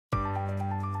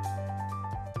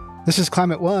This is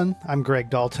Climate One. I'm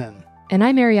Greg Dalton. And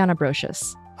I'm Ariana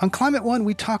Brocious. On Climate One,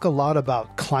 we talk a lot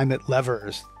about climate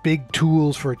levers, big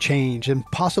tools for change, and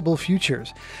possible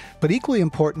futures. But equally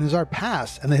important is our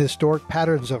past and the historic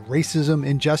patterns of racism,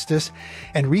 injustice,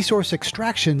 and resource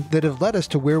extraction that have led us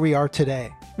to where we are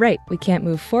today. Right. We can't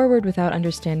move forward without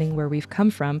understanding where we've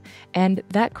come from. And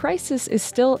that crisis is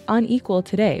still unequal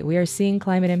today. We are seeing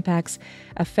climate impacts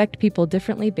affect people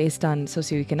differently based on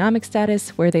socioeconomic status,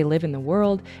 where they live in the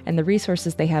world, and the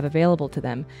resources they have available to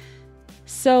them.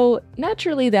 So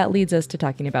naturally, that leads us to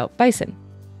talking about bison.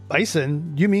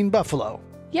 Bison? You mean buffalo?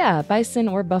 Yeah, bison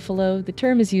or buffalo. The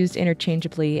term is used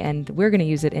interchangeably, and we're going to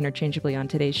use it interchangeably on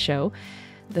today's show.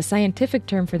 The scientific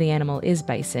term for the animal is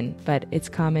bison, but it's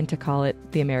common to call it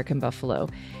the American buffalo.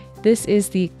 This is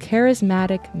the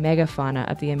charismatic megafauna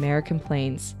of the American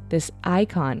plains, this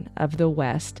icon of the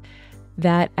West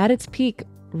that at its peak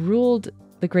ruled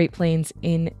the Great Plains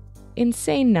in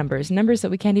insane numbers that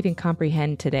we can't even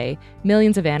comprehend today.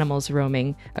 Millions of animals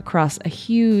roaming across a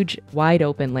huge, wide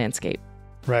open landscape.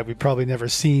 Right, we've probably never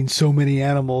seen so many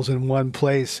animals in one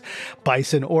place,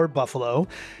 bison or buffalo.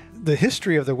 The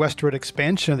history of the westward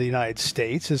expansion of the United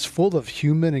States is full of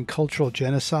human and cultural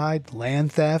genocide,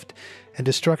 land theft, and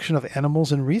destruction of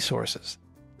animals and resources.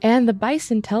 And the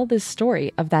bison tell this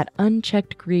story of that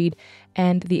unchecked greed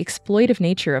and the exploitive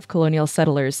nature of colonial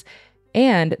settlers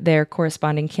and their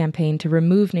corresponding campaign to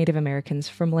remove Native Americans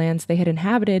from lands they had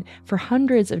inhabited for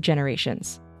hundreds of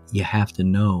generations. You have to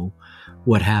know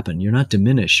what happened. You're not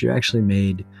diminished. You're actually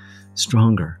made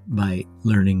stronger by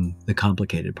learning the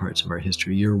complicated parts of our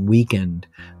history. You're weakened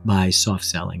by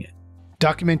soft-selling it.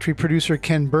 Documentary producer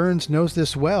Ken Burns knows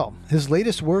this well. His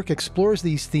latest work explores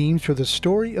these themes through the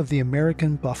story of the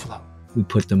American buffalo. We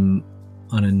put them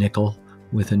on a nickel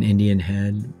with an Indian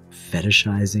head,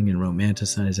 fetishizing and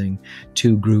romanticizing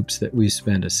two groups that we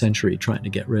spent a century trying to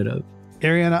get rid of.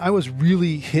 Ariana, I was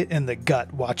really hit in the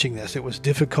gut watching this. It was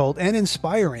difficult and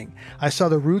inspiring. I saw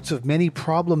the roots of many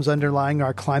problems underlying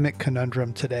our climate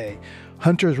conundrum today.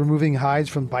 Hunters removing hides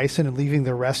from bison and leaving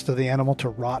the rest of the animal to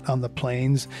rot on the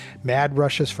plains. Mad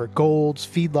rushes for golds,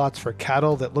 feedlots for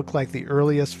cattle that look like the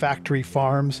earliest factory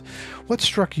farms. What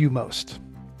struck you most?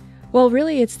 Well,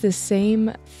 really, it's the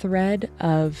same thread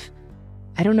of,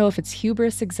 I don't know if it's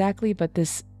hubris exactly, but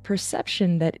this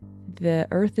perception that the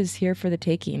earth is here for the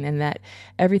taking and that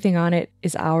everything on it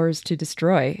is ours to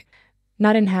destroy,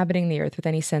 not inhabiting the earth with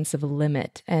any sense of a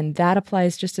limit. And that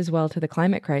applies just as well to the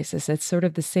climate crisis. It's sort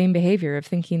of the same behavior of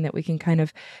thinking that we can kind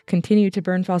of continue to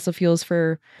burn fossil fuels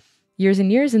for years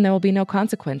and years and there will be no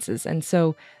consequences. And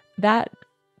so that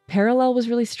parallel was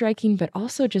really striking, but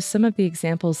also just some of the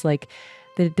examples, like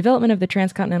the development of the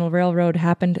Transcontinental Railroad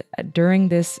happened during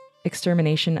this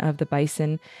extermination of the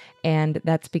bison, and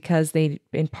that's because they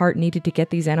in part needed to get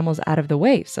these animals out of the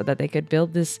way so that they could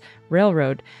build this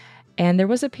railroad. And there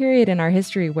was a period in our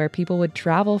history where people would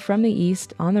travel from the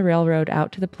east on the railroad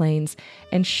out to the plains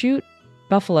and shoot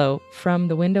buffalo from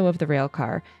the window of the rail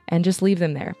car and just leave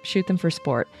them there, shoot them for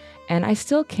sport. And I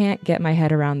still can't get my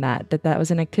head around that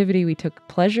was an activity we took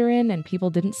pleasure in and people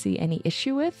didn't see any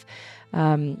issue with.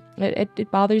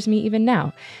 It bothers me even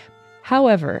now.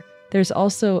 However, there's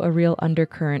also a real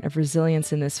undercurrent of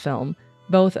resilience in this film,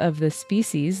 both of the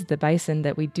species, the bison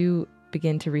that we do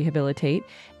begin to rehabilitate,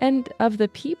 and of the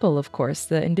people, of course,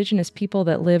 the indigenous people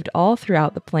that lived all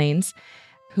throughout the plains,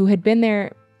 who had been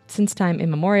there since time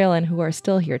immemorial and who are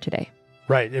still here today.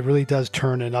 Right, it really does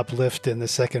turn and uplift in the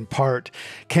second part.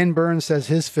 Ken Burns says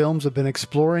his films have been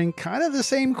exploring kind of the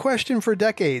same question for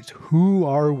decades. Who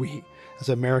are we? As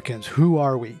Americans, who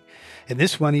are we? In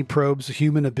this one, he probes the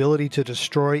human ability to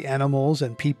destroy animals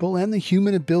and people and the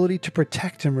human ability to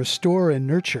protect and restore and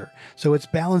nurture. So it's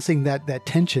balancing that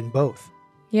tension both.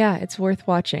 Yeah, it's worth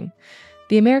watching.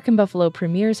 The American Buffalo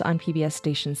premieres on PBS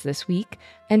stations this week,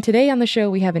 and today on the show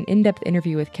we have an in-depth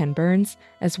interview with Ken Burns,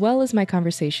 as well as my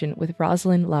conversation with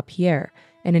Rosalyn LaPier,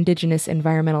 an Indigenous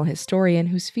environmental historian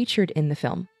who's featured in the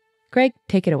film. Greg,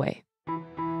 take it away.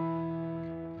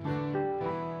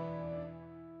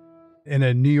 In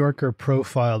a New Yorker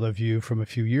profile of you from a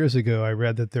few years ago, I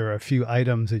read that there are a few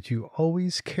items that you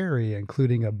always carry,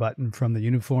 including a button from the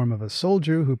uniform of a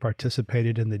soldier who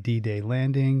participated in the D-Day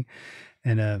landing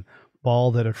and a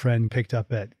ball that a friend picked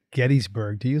up at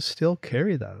Gettysburg. Do you still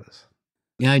carry those?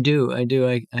 Yeah, I do.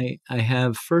 I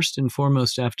have, first and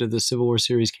foremost, after the Civil War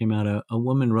series came out, a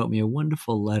woman wrote me a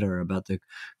wonderful letter about the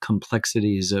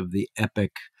complexities of the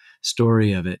epic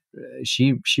story of it.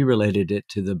 She related it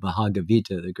to the Bhagavad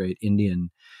Gita, the great Indian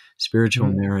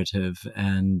spiritual narrative,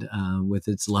 and with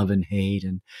its love and hate.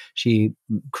 And she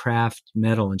crafted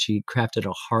metal, and she crafted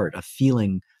a heart, a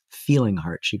feeling feeling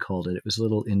heart, she called it. It was a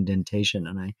little indentation,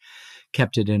 and I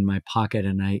kept it in my pocket,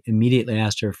 and I immediately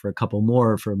asked her for a couple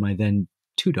more for my then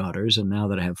two daughters. And now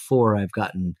that I have four, I've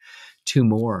gotten two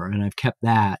more, and I've kept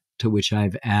that, to which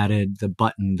I've added the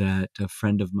button that a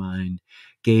friend of mine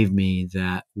gave me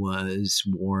that was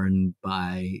worn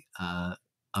by a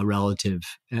relative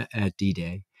at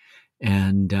D-Day,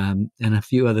 and a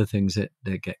few other things that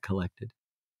get collected.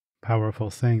 Powerful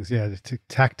things, yeah, to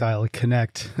tactile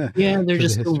connect Yeah, they're to the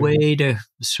just a history. way to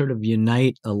sort of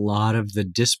unite a lot of the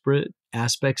disparate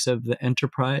aspects of the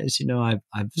enterprise. I've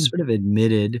Hmm. sort of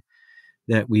admitted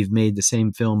that we've made the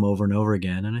same film over and over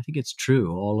again, and I think it's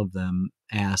true. All of them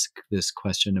ask this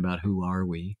question about who are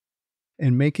we.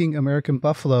 In making American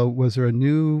Buffalo, was there a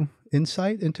new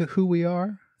insight into who we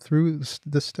are through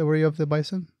the story of the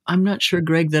bison? I'm not sure,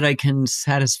 Greg, that I can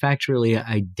satisfactorily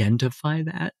identify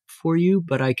that for you,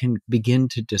 but I can begin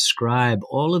to describe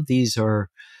all of these are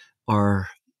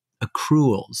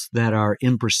accruals that are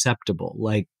imperceptible,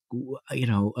 like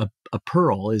a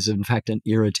pearl is in fact an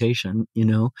irritation,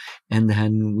 and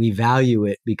then we value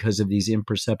it because of these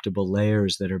imperceptible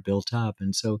layers that are built up.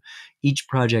 And so each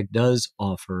project does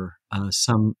offer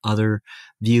some other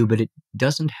view, but it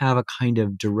doesn't have a kind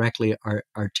of directly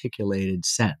articulated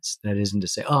sense. That isn't to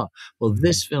say, oh, well, Mhm.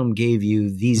 this film gave you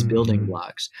these building Mhm.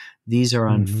 blocks. These are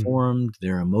Mhm. unformed,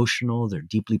 they're emotional, they're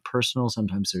deeply personal,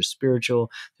 sometimes they're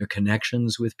spiritual, their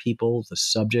connections with people, the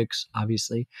subjects,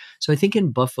 obviously. So I think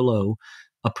in Buffalo,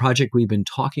 a project we've been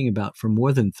talking about for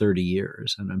more than 30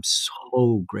 years, and I'm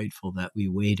so grateful that we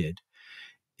waited,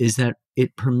 is that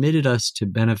it permitted us to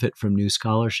benefit from new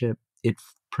scholarship. It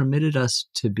permitted us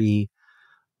to be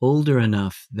older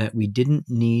enough that we didn't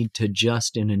need to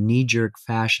just in a knee-jerk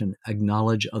fashion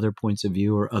acknowledge other points of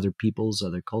view or other people's,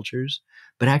 other cultures,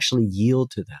 but actually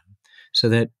yield to them so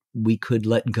that we could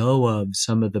let go of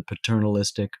some of the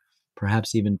paternalistic,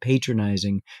 perhaps even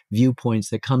patronizing viewpoints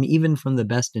that come even from the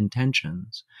best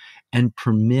intentions, and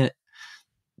permit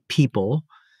people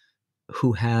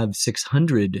who have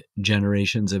 600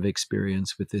 generations of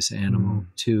experience with this animal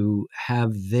Mm. to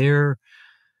have their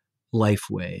life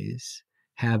ways,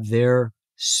 have their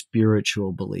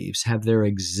spiritual beliefs, have their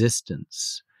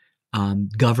existence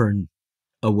govern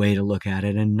a way to look at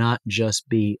it, and not just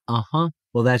be,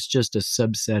 well, that's just a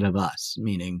subset of us,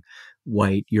 meaning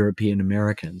white European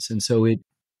Americans. And so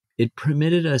it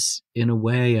permitted us, in a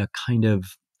way, a kind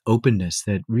of openness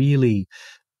that really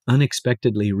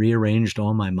unexpectedly rearranged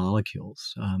all my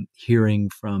molecules, hearing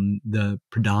from the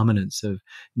predominance of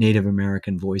Native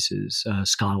American voices,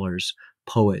 scholars,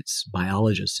 poets,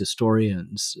 biologists,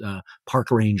 historians,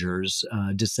 park rangers,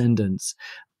 descendants,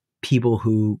 people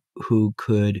who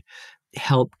could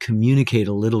help communicate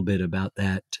a little bit about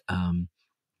that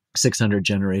 600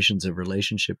 generations of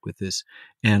relationship with this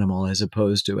animal, as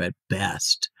opposed to, at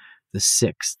best, the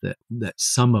six that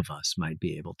some of us might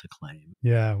be able to claim.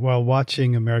 Yeah, while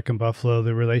watching American Buffalo,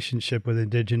 the relationship with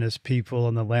Indigenous people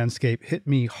and the landscape hit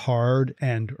me hard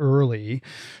and early.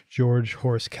 George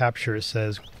Horst Capture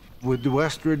says, With the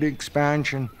westward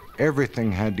expansion,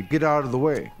 everything had to get out of the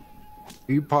way.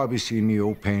 You've probably seen the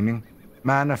old painting,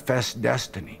 Manifest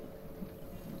Destiny.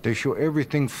 They show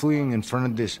everything fleeing in front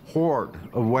of this horde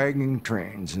of wagging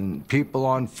trains and people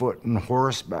on foot and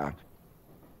horseback.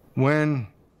 When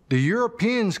the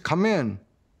Europeans come in,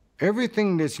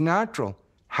 everything that's natural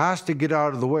has to get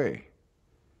out of the way.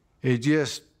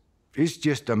 It's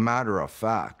just a matter of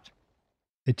fact.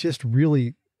 it just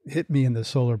really hit me in the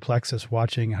solar plexus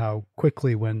watching how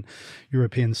quickly, when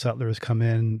European settlers come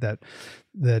in, that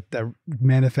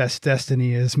manifest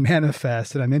destiny is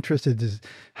manifest. And I'm interested in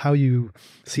how you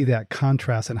see that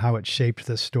contrast and how it shaped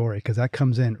the story, because that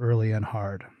comes in early and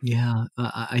hard. Yeah,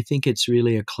 I think it's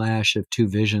really a clash of two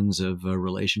visions of a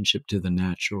relationship to the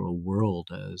natural world,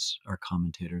 as our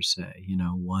commentators say.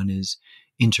 One is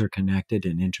interconnected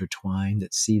and intertwined,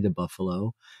 that see the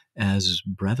buffalo as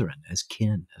brethren, as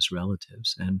kin, as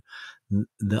relatives. And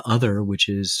the other, which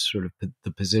is sort of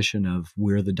the position of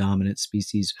we're the dominant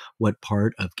species, what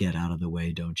part of get out of the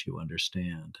way don't you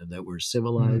understand? And that we're Mm.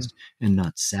 civilized and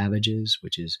not savages,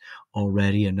 which is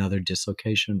already another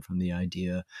dislocation from the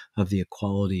idea of the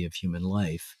equality of human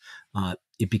life.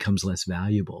 It becomes less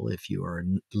valuable if you are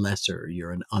lesser,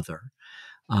 you're an other.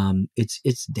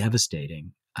 It's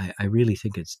devastating. I really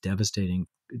think it's devastating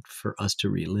for us to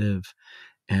relive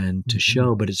and to Mhm.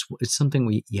 show, but it's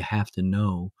something you have to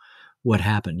know what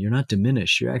happened. You're not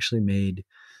diminished. You're actually made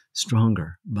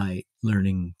stronger by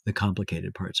learning the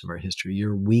complicated parts of our history.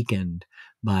 You're weakened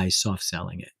by soft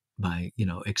selling it, by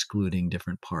excluding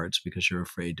different parts because you're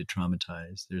afraid to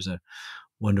traumatize. There's a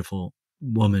wonderful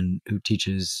woman who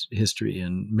teaches history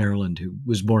in Maryland who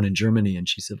was born in Germany. And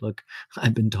she said, look,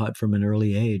 I've been taught from an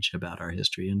early age about our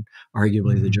history, and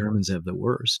arguably the Germans have the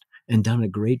worst and done a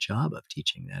great job of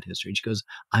teaching that history. She goes,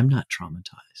 I'm not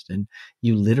traumatized. And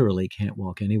you literally can't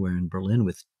walk anywhere in Berlin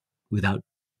without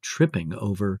tripping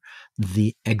over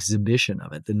the exhibition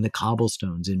of it. Then the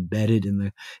cobblestones embedded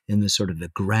in the sort of the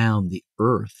ground, the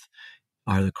earth,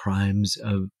 are the crimes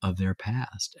of their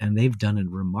past. And they've done a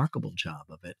remarkable job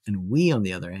of it. And we, on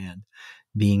the other hand,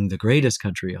 being the greatest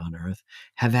country on earth,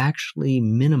 have actually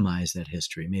minimized that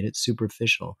history, made it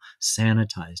superficial,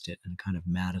 sanitized it in a kind of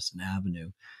Madison Avenue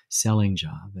selling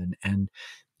job. And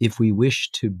if we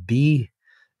wish to be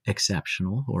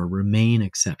exceptional or remain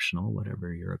exceptional,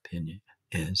 whatever your opinion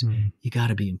is, you got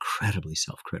to be incredibly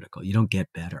self-critical. You don't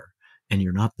get better, and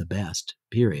you're not the best,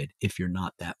 period, if you're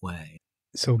not that way.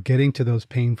 So getting to those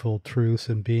painful truths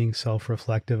and being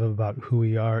self-reflective about who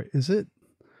we are, is it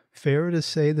fair to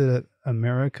say that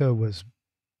America was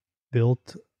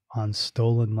built on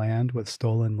stolen land with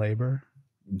stolen labor?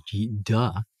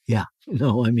 Duh. Yeah.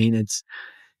 No, I mean, it's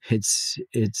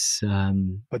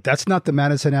but that's not the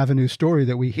Madison Avenue story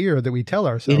that we hear, that we tell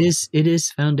ourselves. It is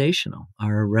foundational.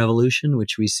 Our revolution,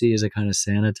 which we see as a kind of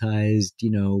sanitized,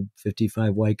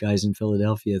 55 white guys in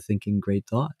Philadelphia thinking great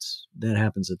thoughts. That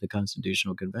happens at the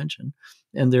Constitutional Convention.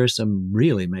 And there are some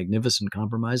really magnificent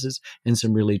compromises and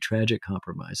some really tragic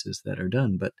compromises that are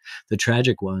done. But the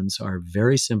tragic ones are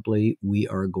very simply, we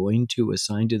are going to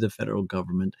assign to the federal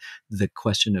government the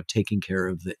question of taking care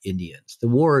of the Indians. The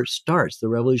war starts, the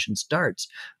revolution starts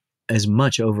as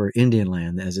much over Indian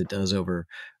land as it does over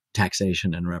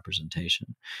taxation and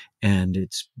representation. And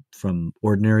it's from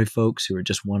ordinary folks who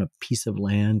just want a piece of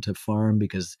land to farm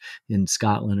because in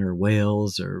Scotland or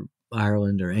Wales or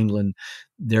Ireland or England,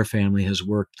 their family has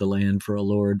worked the land for a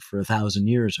lord for 1,000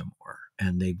 years or more.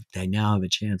 And they now have a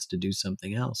chance to do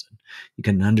something else. And you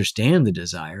can understand the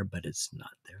desire, but it's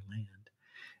not their land.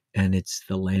 And it's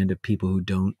the land of people who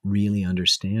don't really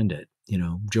understand it.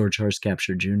 George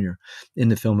Capture Jr. in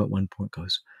the film at one point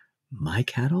goes, my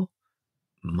cattle,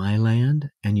 my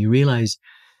land. And you realize,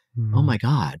 oh my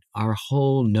God, our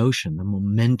whole notion, the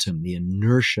momentum, the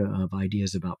inertia of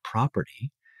ideas about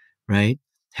property, right,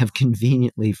 have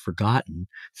conveniently forgotten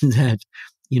that,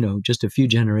 just a few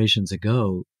generations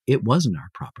ago, it wasn't our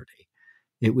property.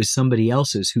 It was somebody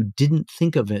else's who didn't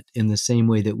think of it in the same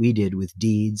way that we did with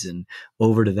deeds and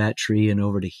over to that tree and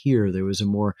over to here. There was a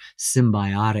more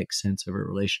symbiotic sense of a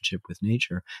relationship with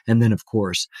nature. And then, of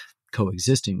course,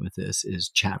 coexisting with this is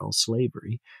chattel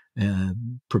slavery,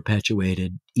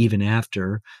 perpetuated even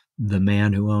after the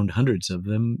man who owned hundreds of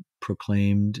them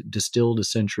distilled a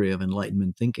century of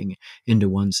Enlightenment thinking into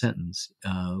one sentence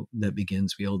that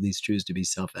begins, we hold these truths to be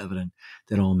self-evident,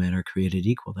 that all men are created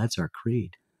equal. That's our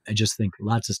creed. I just think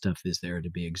lots of stuff is there to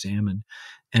be examined.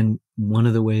 And one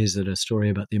of the ways that a story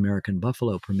about the American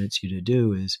buffalo permits you to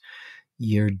do is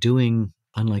you're doing,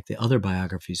 unlike the other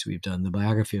biographies we've done, the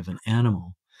biography of an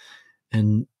animal.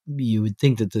 And you would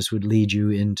think that this would lead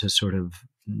you into sort of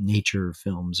nature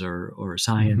films or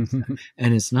science.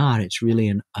 And it's not. It's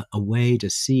really a way to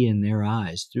see in their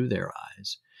eyes, through their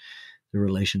eyes, the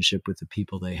relationship with the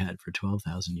people they had for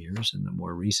 12,000 years and the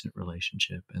more recent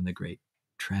relationship and the great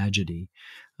tragedy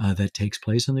that takes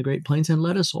place on the Great Plains. And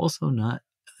let us also not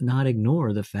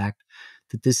ignore the fact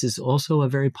that this is also a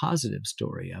very positive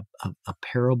story, a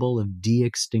parable of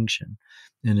de-extinction.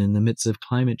 And in the midst of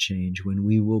climate change, when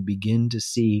we will begin to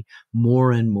see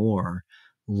more and more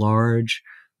large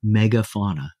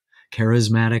megafauna,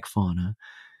 charismatic fauna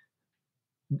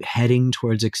heading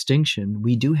towards extinction,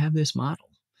 we do have this model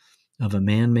of a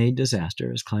man-made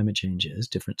disaster, as climate change is,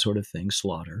 different sort of thing,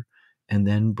 slaughter, and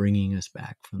then bringing us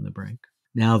back from the brink.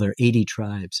 Now there are 80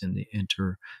 tribes in the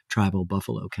Intertribal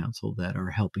Buffalo Council that are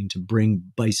helping to bring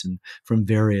bison from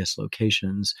various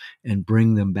locations and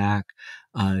bring them back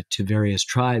to various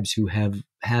tribes who have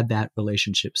had that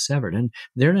relationship severed. And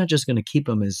they're not just going to keep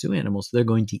them as zoo animals, they're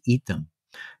going to eat them,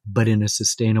 but in a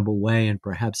sustainable way, and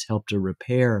perhaps help to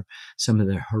repair some of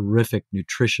the horrific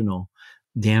nutritional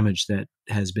damage that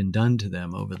has been done to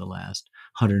them over the last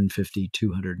 150,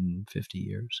 250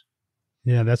 years.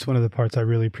 Yeah, that's one of the parts I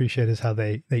really appreciate is how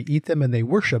they eat them and they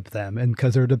worship them, and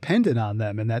because they're dependent on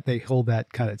them, and that they hold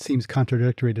that kind of, it seems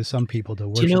contradictory to some people to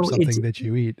worship something that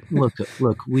you eat. Look,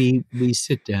 we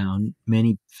sit down,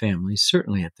 many families,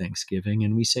 certainly at Thanksgiving,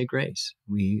 and we say grace.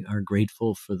 We are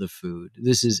grateful for the food.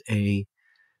 This is a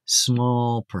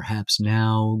small, perhaps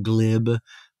now glib,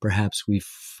 perhaps we've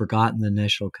forgotten the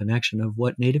initial connection of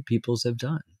what Native peoples have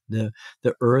done.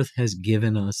 The earth has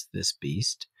given us this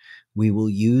beast. We will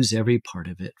use every part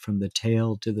of it, from the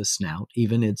tail to the snout,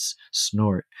 even its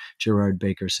snort, Gerard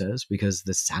Baker says, because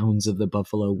the sounds of the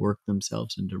buffalo work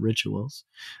themselves into rituals.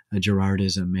 Gerard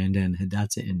is a Mandan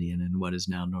Hidatsa Indian in what is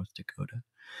now North Dakota.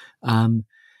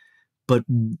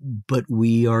 But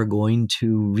we are going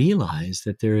to realize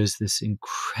that there is this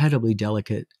incredibly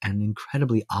delicate and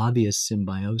incredibly obvious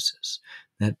symbiosis,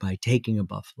 that by taking a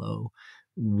buffalo,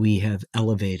 we have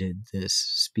elevated this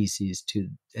species to,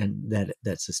 and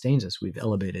that sustains us. We've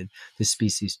elevated the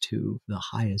species to the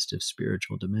highest of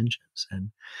spiritual dimensions.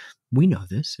 And we know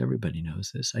this. Everybody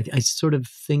knows this. I sort of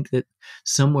think that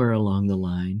somewhere along the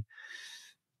line,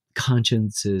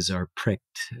 consciences are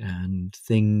pricked and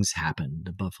things happen.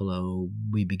 The buffalo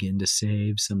we begin to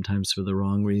save, sometimes for the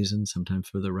wrong reason, sometimes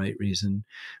for the right reason.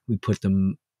 We put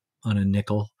them on a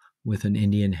nickel with an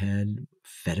Indian head,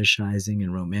 fetishizing and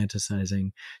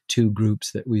romanticizing two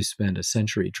groups that we spent a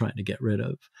century trying to get rid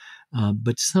of.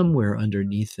 But somewhere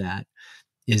underneath that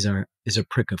is a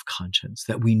prick of conscience,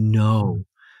 that we know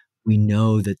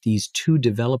that these two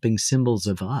developing symbols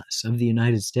of us, of the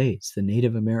United States, the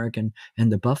Native American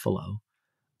and the buffalo,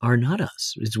 are not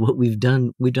us. It's what we've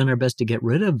done. We've done our best to get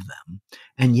rid of them.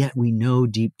 And yet we know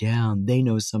deep down they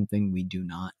know something we do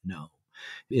not know.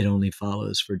 It only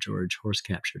follows for George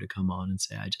Horsecapture to come on and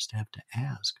say, I just have to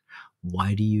ask,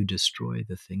 why do you destroy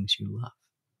the things you love?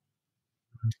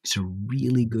 It's a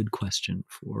really good question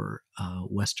for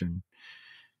Western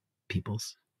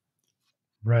peoples.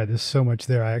 Right. There's so much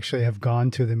there. I actually have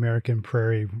gone to the American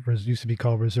Prairie, used to be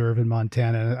called Reserve in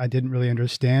Montana. I didn't really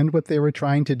understand what they were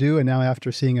trying to do. And now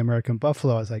after seeing American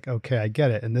buffalo, I was like, okay, I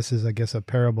get it. And this is, I guess, a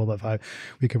parable of how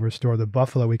we can restore the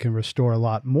buffalo. We can restore a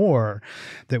lot more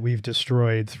that we've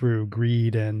destroyed through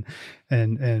greed and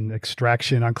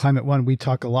extraction. On Climate One, we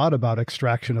talk a lot about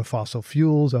extraction of fossil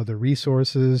fuels, other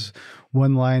resources.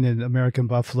 One line in American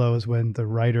Buffalo is when the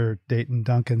writer Dayton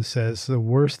Duncan says the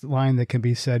worst line that can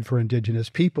be said for Indigenous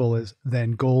people is,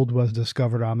 then gold was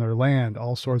discovered on their land.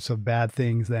 All sorts of bad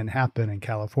things then happen in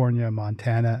California,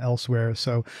 Montana, elsewhere.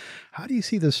 So how do you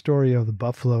see the story of the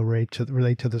buffalo relate to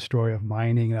the story of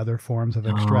mining and other forms of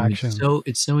extraction?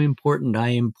 It's so important. I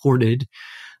imported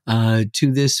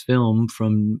to this film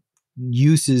from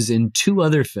uses in two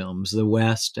other films, The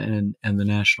West and the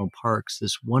National Parks,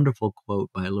 this wonderful quote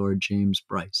by Lord James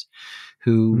Bryce,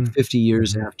 who 50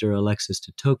 years after Alexis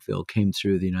de Tocqueville came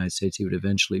through the United States, he would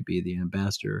eventually be the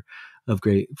ambassador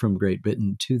from Great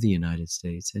Britain to the United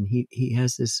States. And he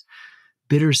has this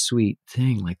bittersweet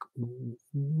thing, like,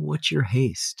 what's your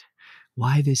haste?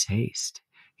 Why this haste?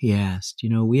 He asked,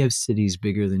 we have cities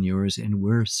bigger than yours and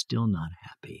we're still not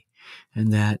happy.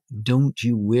 And that, don't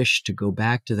you wish to go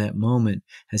back to that moment,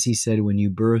 as he said, when you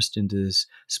burst into this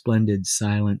splendid,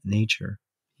 silent nature?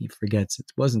 He forgets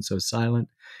it wasn't so silent,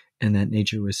 and that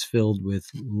nature was filled with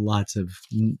lots of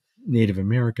Native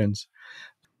Americans.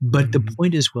 But the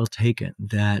point is well taken,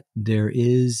 that there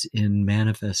is in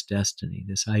manifest destiny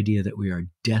this idea that we are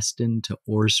destined to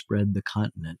o'erspread the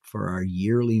continent for our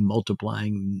yearly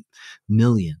multiplying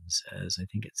millions, as I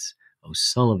think it's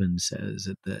O'Sullivan says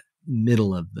at the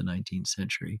middle of the 19th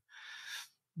century,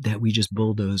 that we just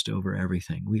bulldozed over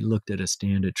everything. We looked at a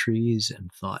stand of trees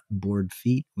and thought board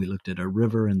feet. We looked at a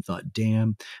river and thought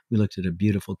dam. We looked at a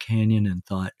beautiful canyon and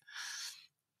thought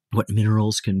what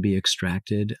minerals can be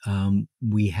extracted.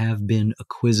 We have been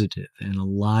acquisitive, and a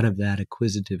lot of that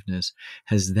acquisitiveness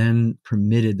has then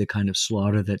permitted the kind of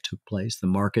slaughter that took place. The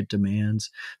market demands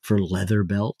for leather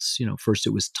belts. First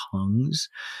it was tongues,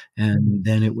 and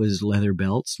then it was leather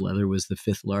belts. Leather was the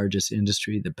fifth largest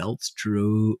industry. The belts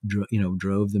drove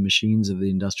the machines of the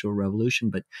Industrial Revolution.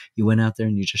 But you went out there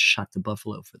and you just shot the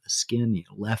buffalo for the skin. You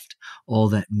left all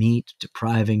that meat,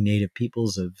 depriving Native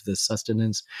peoples of the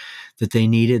sustenance that they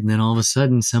needed. And then all of a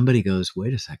sudden somebody goes,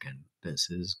 wait a second,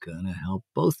 this is going to help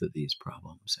both of these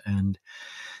problems. And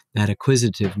that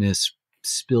acquisitiveness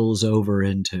spills over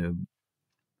into,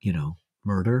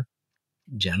 murder,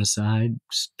 genocide,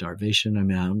 starvation. I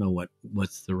mean, I don't know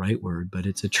what's the right word, but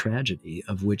it's a tragedy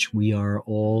of which we are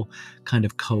all kind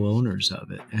of co-owners of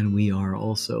it. And we are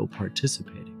also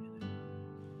participating in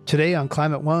it. Today on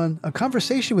Climate One, a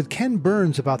conversation with Ken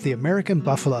Burns about the American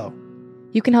buffalo.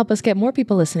 You can help us get more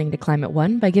people listening to Climate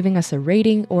One by giving us a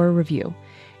rating or a review.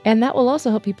 And that will also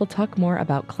help people talk more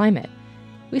about climate.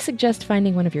 We suggest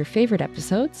finding one of your favorite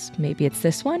episodes, maybe it's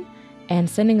this one, and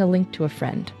sending a link to a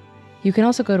friend. You can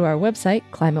also go to our website,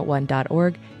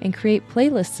 climateone.org, and create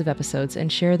playlists of episodes and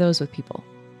share those with people.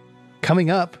 Coming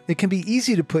up, it can be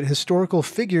easy to put historical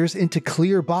figures into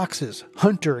clear boxes: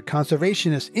 hunter,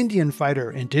 conservationist, Indian fighter,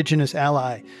 Indigenous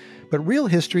ally. But real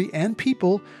history and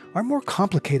people are more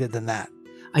complicated than that.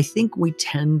 I think we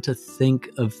tend to think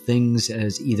of things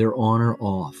as either on or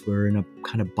off. We're in a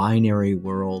kind of binary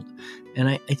world. And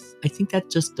I think that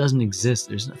just doesn't exist.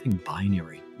 There's nothing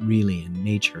binary really in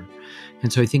nature.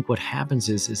 And so I think what happens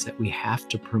is that we have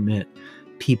to permit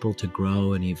people to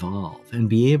grow and evolve and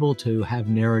be able to have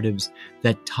narratives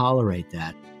that tolerate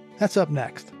that. That's up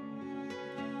next.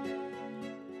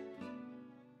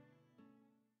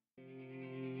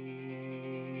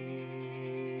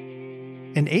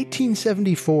 In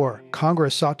 1874,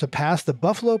 Congress sought to pass the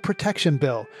Buffalo Protection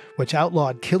Bill, which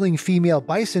outlawed killing female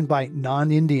bison by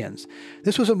non-Indians.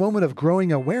 This was a moment of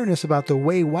growing awareness about the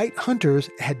way white hunters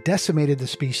had decimated the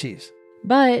species.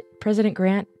 But President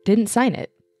Grant didn't sign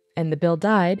it, and the bill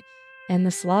died, and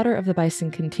the slaughter of the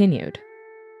bison continued.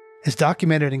 As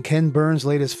documented in Ken Burns'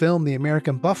 latest film, The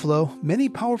American Buffalo, many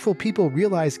powerful people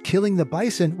realized killing the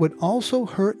bison would also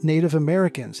hurt Native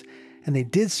Americans, and they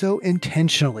did so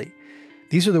intentionally.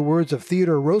 These are the words of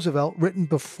Theodore Roosevelt written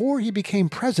before he became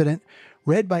president,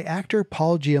 read by actor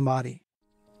Paul Giamatti.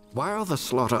 While the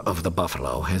slaughter of the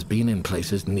buffalo has been in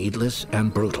places needless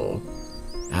and brutal,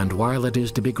 and while it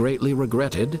is to be greatly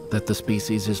regretted that the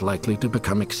species is likely to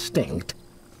become extinct,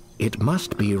 it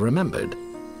must be remembered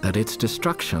that its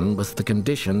destruction was the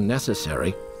condition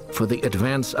necessary for the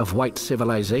advance of white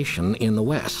civilization in the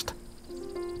West.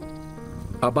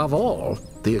 Above all,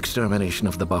 the extermination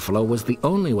of the buffalo was the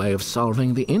only way of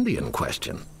solving the Indian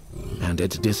question, and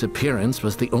its disappearance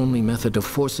was the only method of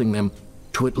forcing them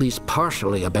to at least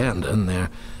partially abandon their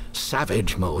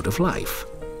savage mode of life.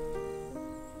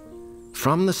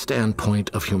 From the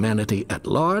standpoint of humanity at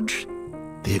large,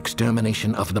 the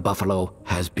extermination of the buffalo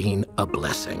has been a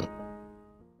blessing.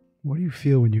 What do you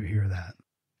feel when you hear that?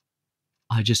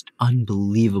 Just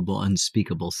unbelievable,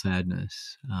 unspeakable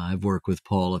sadness. I've worked with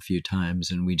Paul a few times,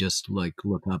 and we just look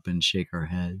up and shake our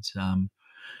heads.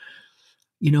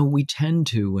 We tend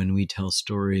to, when we tell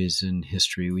stories in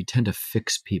history, we tend to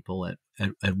fix people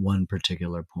at one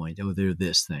particular point. Oh, they're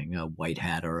this thing, a white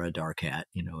hat or a dark hat,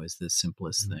 is the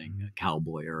simplest thing, a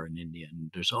cowboy or an Indian.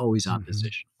 There's always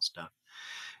oppositional stuff.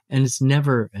 And it's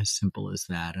never as simple as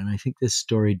that. And I think this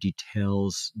story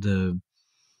details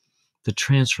the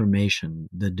transformation,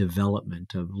 the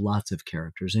development of lots of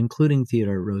characters, including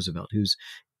Theodore Roosevelt, who's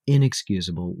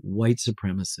inexcusable, white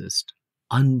supremacist,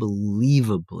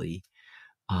 unbelievably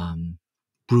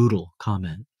brutal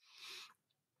comment.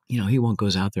 He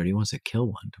goes out there and he wants to kill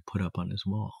one to put up on his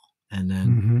wall. And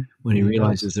then when he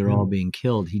realizes they're all being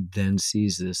killed, he then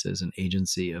sees this as an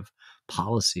agency of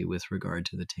policy with regard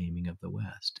to the taming of the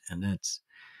West. And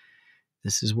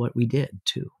this is what we did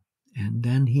too. And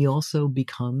then he also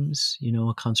becomes, a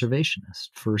conservationist.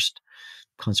 First,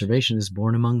 conservation is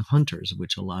born among hunters,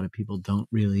 which a lot of people don't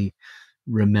really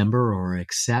remember or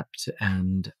accept.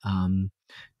 And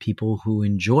people who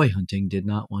enjoy hunting did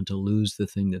not want to lose the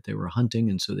thing that they were hunting.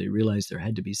 And so they realized there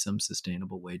had to be some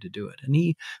sustainable way to do it. And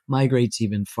he migrates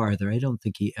even farther. I don't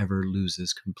think he ever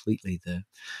loses completely the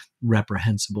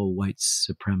reprehensible white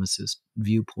supremacist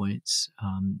viewpoints,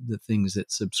 the things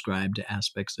that subscribe to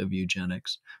aspects of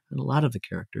eugenics. And a lot of the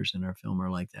characters in our film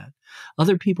are like that.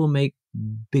 Other people make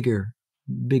bigger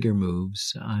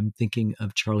moves. I'm thinking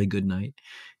of Charlie Goodnight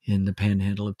in the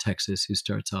Panhandle of Texas, who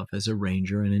starts off as a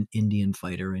ranger and an Indian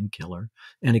fighter and killer,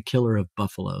 and a killer of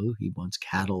buffalo. He wants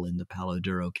cattle in the Palo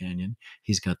Duro Canyon.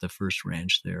 He's got the first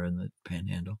ranch there in the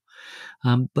Panhandle.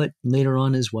 But later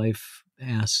on, his wife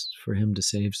asks for him to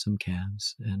save some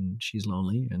calves, and she's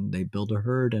lonely, and they build a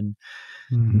herd, and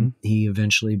he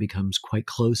eventually becomes quite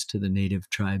close to the native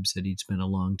tribes that he'd spent a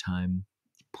long time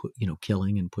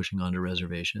killing and pushing onto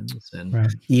reservations.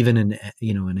 And even an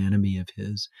enemy of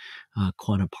his,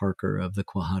 Quanah Parker of the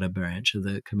Quahada branch of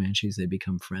the Comanches, they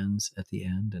become friends at the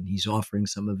end. And he's offering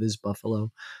some of his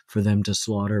buffalo for them to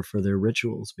slaughter for their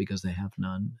rituals because they have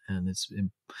none. And it's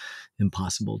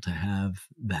impossible to have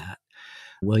that.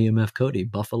 William F. Cody,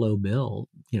 Buffalo Bill,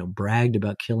 bragged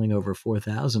about killing over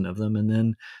 4,000 of them, and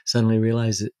then suddenly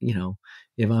realized that,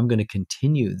 if I'm going to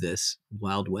continue this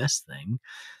Wild West thing,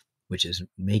 which is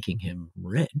making him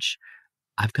rich,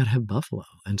 I've got to have buffalo.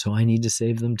 And so I need to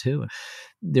save them too.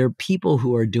 There are people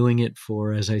who are doing it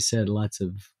for, as I said, lots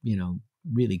of,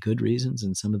 really good reasons,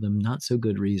 and some of them not so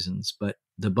good reasons. But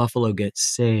the buffalo gets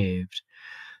saved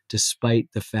despite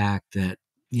the fact that,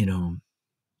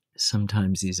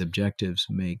 sometimes these objectives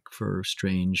make for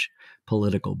strange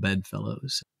political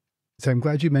bedfellows. So I'm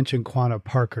glad you mentioned Quanah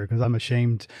Parker, because I'm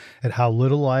ashamed at how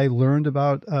little I learned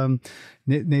about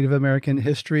Native American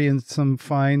history in some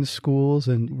fine schools.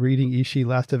 And reading Ishi,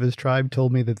 Last of His Tribe,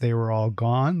 told me that they were all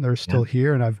gone. They're still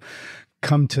here. And I've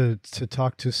come to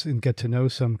talk to and get to know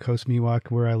some Coast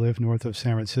Miwok where I live north of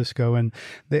San Francisco, and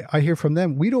I hear from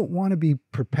them, we don't want to be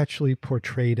perpetually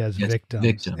portrayed as Yes,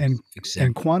 victims. And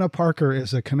exactly. Quanah Parker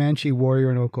is a Comanche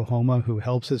warrior in Oklahoma who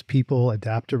helps his people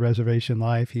adapt to reservation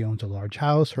life. He owns a large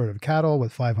house, herd of cattle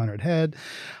with 500 head,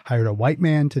 hired a white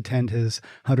man to tend his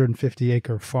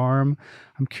 150-acre farm.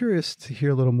 I'm curious to hear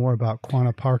a little more about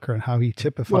Quanah Parker and how he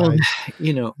typifies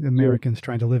Americans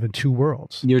trying to live in two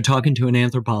worlds. You're talking to an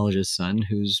anthropologist's son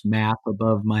whose map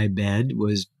above my bed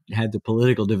had the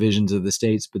political divisions of the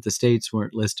states, but the states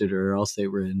weren't listed, or else they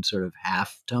were in sort of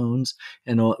half tones,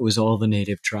 and it was all the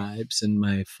native tribes. And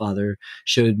my father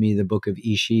showed me the book of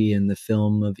Ishi and the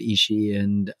film of Ishi,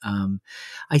 and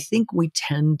I think we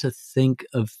tend to think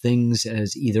of things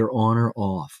as either on or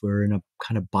off. We're in a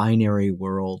kind of binary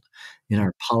world. In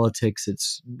our politics,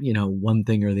 it's one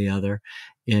thing or the other.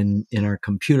 In our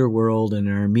computer world and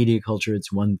in our media culture,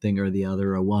 it's one thing or the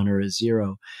other, a one or a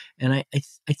zero. And I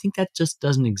think that just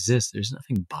doesn't exist. There's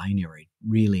nothing binary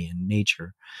really in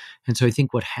nature. And so I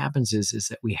think what happens is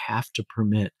that we have to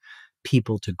permit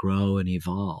people to grow and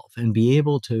evolve and be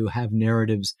able to have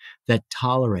narratives that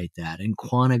tolerate that. And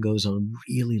Quanah goes a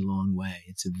really long way.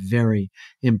 It's a very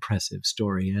impressive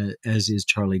story, as is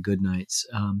Charlie Goodnight's.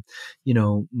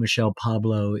 Michelle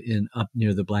Pablo up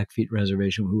near the Blackfeet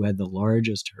Reservation, who had the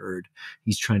largest herd.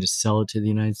 He's trying to sell it to the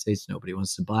United States. Nobody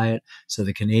wants to buy it. So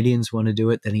the Canadians want to do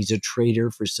it. Then he's a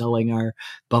traitor for selling our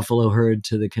buffalo herd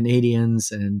to the Canadians,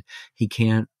 and he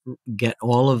can't get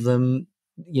all of them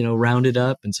rounded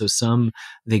up. And so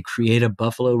they create a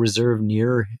buffalo reserve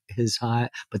near his high,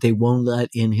 but they won't let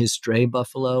in his stray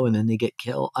buffalo, and then they get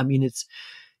killed. I mean,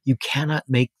 you cannot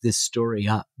make this story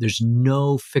up. There's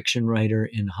no fiction writer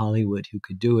in Hollywood who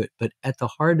could do it. But at the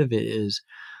heart of it is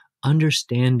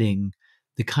understanding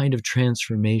the kind of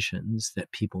transformations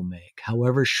that people make,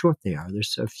 however short they are.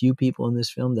 There's a few people in this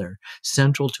film that are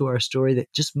central to our story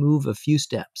that just move a few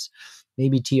steps.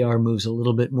 Maybe TR moves a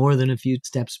little bit more than a few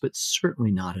steps, but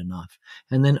certainly not enough.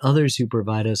 And then others who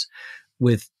provide us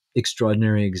with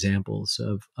extraordinary examples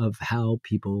of how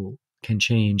people can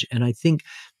change. And I think,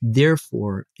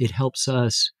 therefore, it helps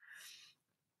us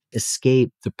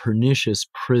escape the pernicious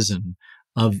prison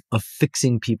of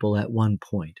fixing people at one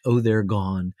point. Oh, they're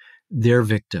gone. They're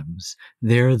victims.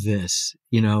 They're this.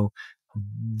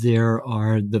 There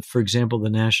are for example, the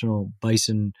National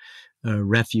Bison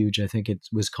Refuge, I think it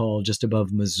was called, just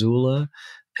above Missoula,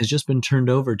 has just been turned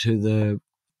over to the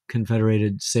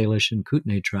Confederated Salish and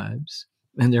Kootenai tribes,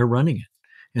 and they're running it.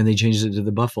 And they changed it to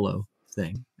the buffalo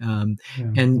thing.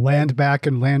 And land back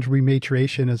and land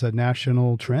rematriation is a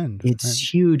national trend.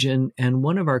 It's huge. And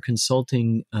one of our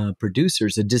consulting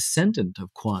producers, a descendant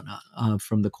of Quanah,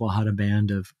 from the Quahada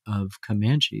band of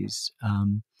Comanches,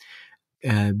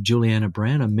 Juliana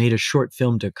Branham, made a short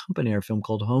film to accompany our film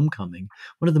called Homecoming.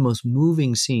 One of the most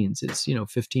moving scenes, it's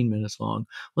 15 minutes long.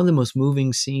 One of the most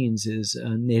moving scenes is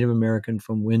a Native American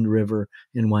from Wind River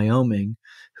in Wyoming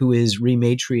who is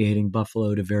rematriating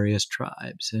buffalo to various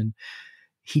tribes. And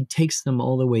he takes them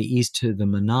all the way east to the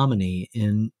Menominee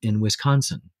in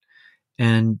Wisconsin.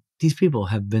 And these people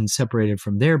have been separated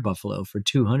from their buffalo for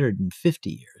 250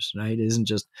 years, right? It isn't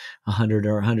just 100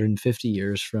 or 150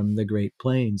 years from the Great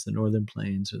Plains, the Northern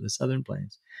Plains or the Southern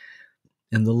Plains.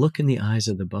 And the look in the eyes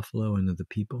of the buffalo and of the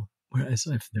people, whereas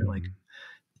they're like,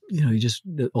 you just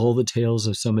all the tales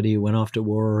of somebody who went off to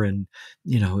war, and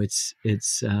it's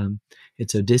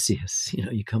Odysseus.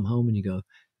 You come home and you go,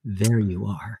 there you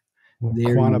are. Well,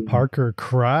 Quanah Parker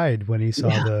cried when he saw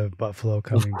the buffalo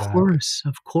coming back.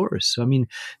 Of course. I mean,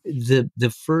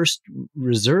 the first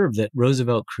reserve that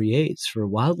Roosevelt creates for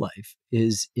wildlife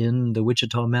is in the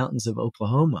Wichita Mountains of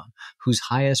Oklahoma, whose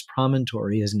highest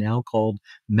promontory is now called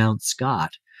Mount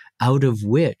Scott, out of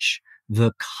which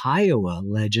the Kiowa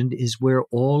legend is where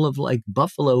all of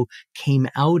buffalo came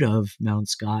out of Mount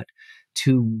Scott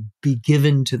to be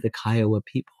given to the Kiowa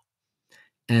people.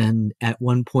 And at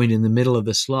one point in the middle of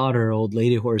the slaughter, Old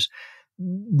Lady Horse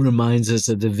reminds us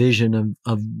of the vision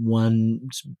of one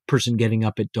person getting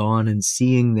up at dawn and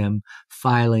seeing them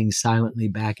filing silently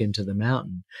back into the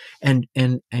mountain. And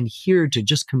here, to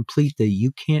just complete the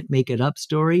you can't make it up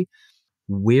story,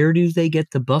 where do they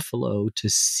get the buffalo to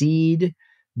seed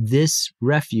this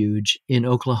refuge in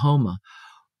Oklahoma?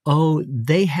 Oh,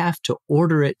 they have to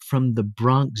order it from the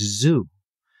Bronx Zoo.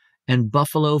 And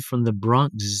buffalo from the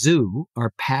Bronx Zoo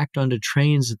are packed onto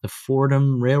trains at the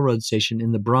Fordham Railroad Station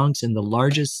in the Bronx, in the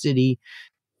largest city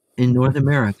in North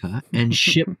America, and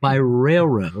shipped by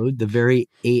railroad, the very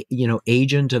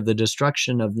agent of the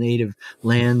destruction of native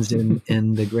lands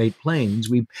in the Great Plains.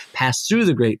 We pass through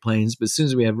the Great Plains, but as soon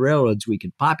as we have railroads, we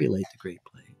can populate the Great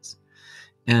Plains.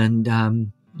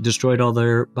 and destroyed all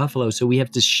their buffalo. So we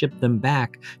have to ship them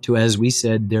back to, as we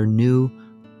said, their new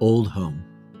old home,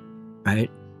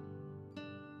 right?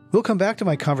 We'll come back to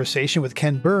my conversation with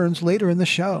Ken Burns later in the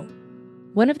show.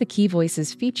 One of the key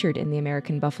voices featured in the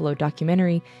American Buffalo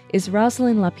documentary is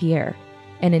Rosalyn LaPier,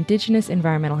 an Indigenous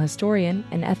environmental historian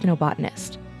and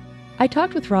ethnobotanist. I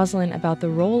talked with Rosalyn about the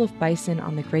role of bison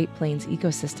on the Great Plains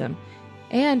ecosystem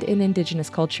and in Indigenous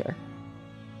culture.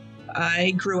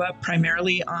 I grew up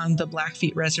primarily on the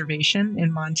Blackfeet Reservation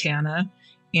in Montana,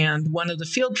 and one of the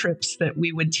field trips that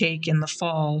we would take in the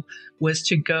fall was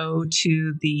to go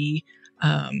to the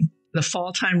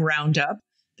fall time roundup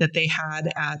that they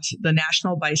had at the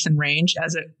National Bison Range,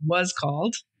 as it was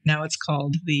called. Now it's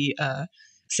called the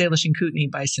Salish and Kootenai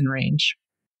Bison Range.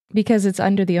 Because it's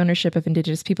under the ownership of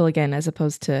Indigenous people again, as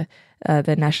opposed to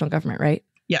the national government, right?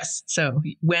 Yes. So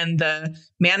when the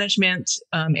management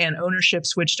and ownership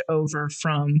switched over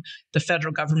from the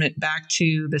federal government back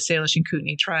to the Salish and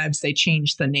Kootenai tribes, they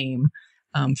changed the name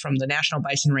from the National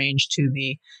Bison Range to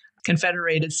the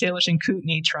Confederated Salish and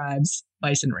Kootenai Tribes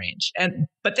Bison Range.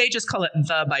 But they just call it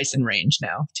the Bison Range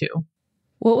now, too.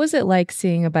 What was it like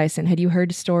seeing a bison? Had you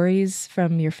heard stories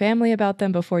from your family about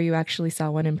them before you actually saw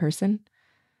one in person?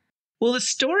 Well, the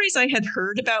stories I had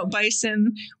heard about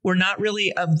bison were not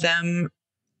really of them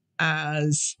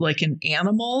as like an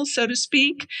animal, so to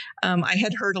speak. I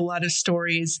had heard a lot of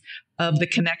stories of the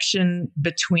connection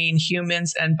between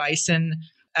humans and bison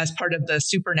as part of the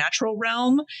supernatural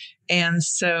realm. And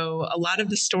so a lot of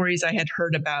the stories I had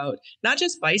heard about, not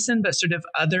just bison, but sort of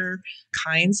other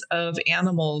kinds of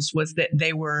animals, was that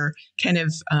they were kind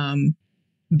of,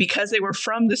 because they were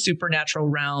from the supernatural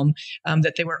realm,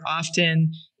 that they were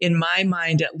often, in my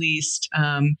mind at least,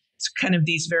 kind of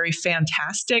these very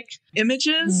fantastic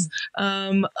images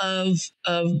of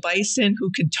bison who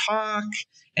could talk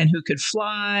and who could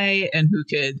fly and who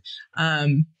could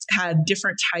had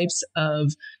different types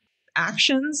of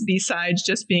actions besides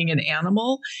just being an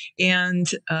animal. And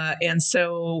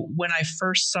so when I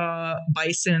first saw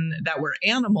bison that were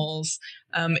animals,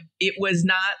 it was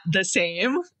not the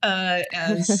same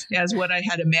as what I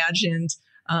had imagined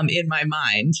in my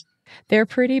mind. They're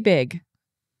pretty big.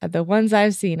 The ones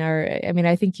I've seen are, I mean,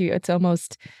 I think it's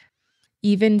almost,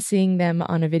 even seeing them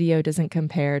on a video doesn't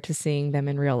compare to seeing them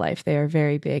in real life. They are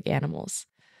very big animals.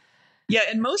 Yeah.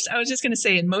 And I was just going to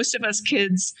say, and most of us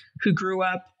kids who grew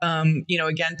up,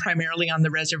 again, primarily on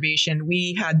the reservation,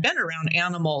 we had been around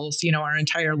animals, our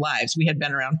entire lives. We had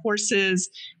been around horses,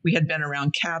 we had been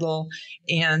around cattle.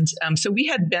 And so we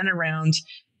had been around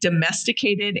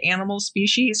domesticated animal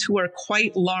species who are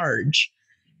quite large.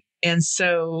 And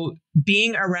so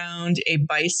being around a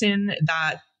bison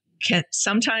that can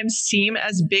sometimes seem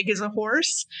as big as a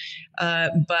horse,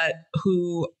 but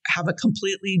who have a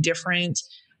completely different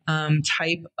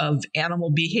type of animal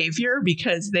behavior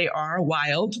because they are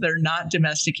wild, they're not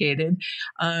domesticated.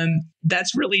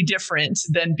 That's really different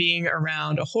than being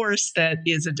around a horse that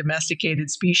is a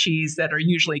domesticated species that are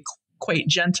usually quite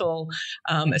gentle,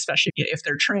 especially if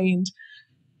they're trained.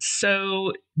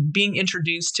 So being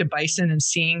introduced to bison and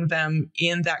seeing them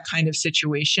in that kind of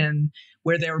situation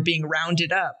where they were being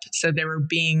rounded up, so they are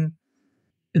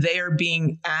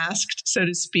being asked, so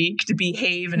to speak, to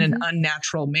behave in an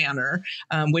unnatural manner,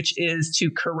 which is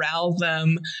to corral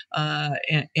them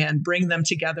and bring them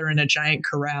together in a giant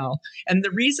corral. And the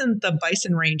reason the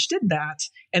bison range did that,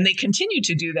 and they continue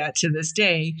to do that to this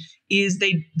day, is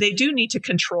they do need to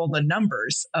control the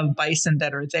numbers of bison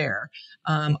that are there.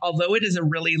 Although it is a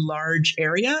really large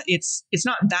area, it's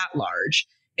not that large.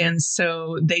 And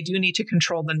so they do need to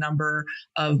control the number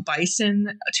of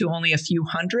bison to only a few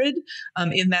hundred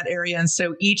in that area. And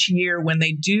so each year when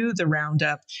they do the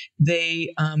roundup,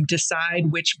 they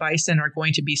decide which bison are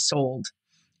going to be sold.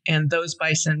 And those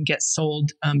bison get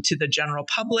sold to the general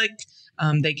public.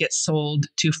 They get sold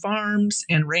to farms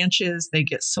and ranches. They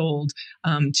get sold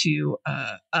to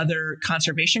other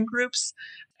conservation groups.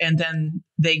 And then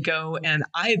they go and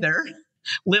either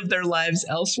live their lives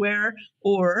elsewhere,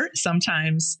 or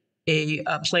sometimes a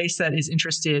place that is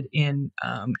interested in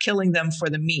killing them for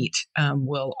the meat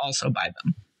will also buy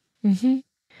them. Mm-hmm.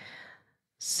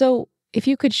 So if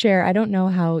you could share, I don't know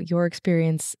how your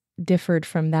experience differed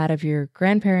from that of your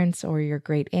grandparents or your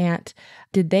great aunt.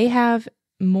 Did they have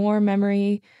more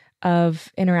memory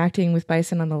of interacting with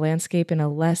bison on the landscape in a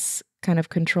less kind of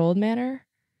controlled manner?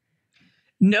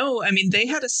 No, I mean, they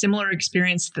had a similar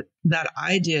experience that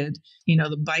I did.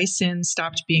 The bison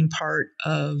stopped being part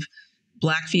of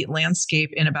Blackfeet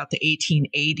landscape in about the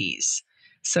 1880s.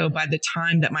 So by the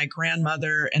time that my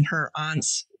grandmother and her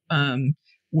aunts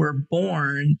were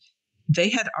born, they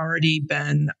had already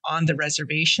been on the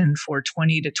reservation for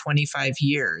 20 to 25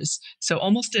 years. So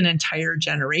almost an entire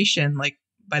generation, like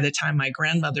by the time my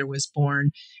grandmother was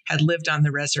born, had lived on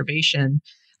the reservation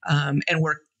and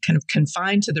were kind of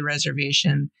confined to the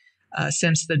reservation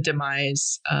since the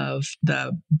demise of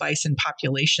the bison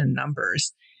population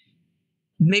numbers.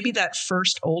 Maybe that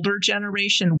first older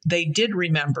generation, they did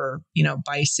remember,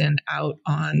 bison out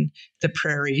on the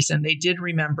prairies, and they did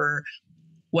remember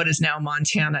what is now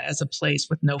Montana as a place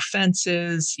with no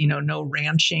fences, no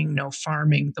ranching, no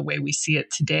farming the way we see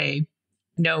it today,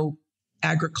 no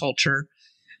agriculture.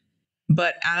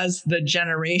 But as the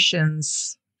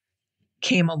generations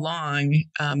came along,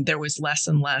 there was less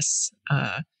and less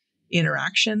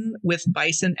interaction with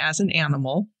bison as an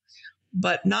animal,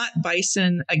 but not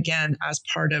bison, again, as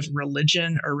part of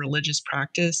religion or religious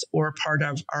practice or part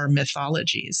of our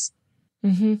mythologies.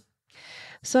 Mm-hmm.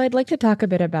 So I'd like to talk a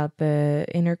bit about the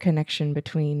interconnection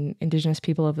between Indigenous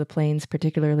people of the plains,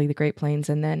 particularly the Great Plains,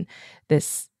 and then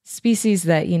this species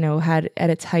that, had at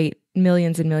its height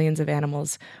millions and millions of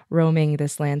animals roaming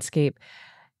this landscape.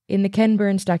 In the Ken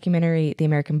Burns documentary, The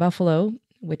American Buffalo,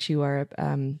 which you are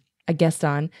a guest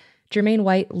on, Jermaine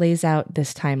White lays out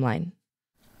this timeline.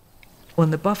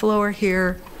 When the buffalo are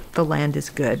here, the land is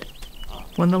good.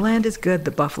 When the land is good,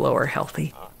 the buffalo are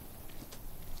healthy.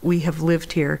 We have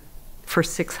lived here for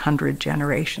 600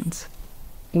 generations.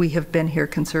 We have been here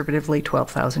conservatively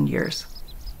 12,000 years.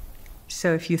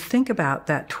 So if you think about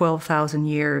that 12,000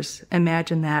 years,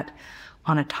 imagine that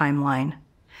on a timeline,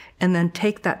 and then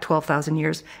take that 12,000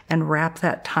 years and wrap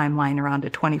that timeline around a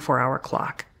 24-hour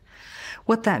clock.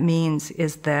 What that means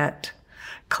is that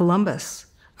Columbus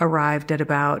arrived at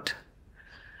about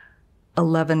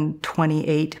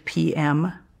 11:28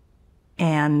 p.m.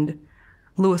 and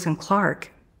Lewis and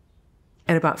Clark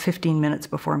at about 15 minutes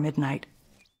before midnight.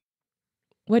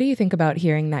 What do you think about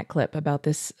hearing that clip about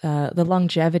this, the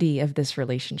longevity of this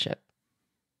relationship?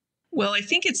 Well, I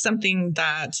think it's something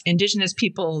that Indigenous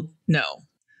people know.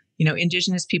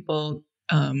 Indigenous people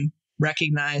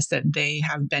recognize that they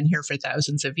have been here for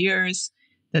thousands of years,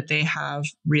 that they have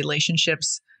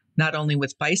relationships not only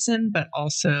with bison, but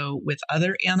also with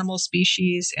other animal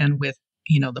species and with,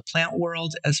 the plant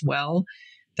world as well,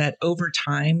 that over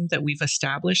time that we've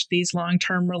established these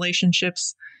long-term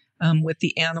relationships with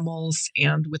the animals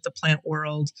and with the plant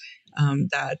world,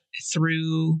 that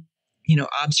through,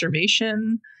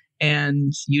 observation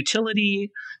and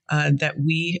utility, that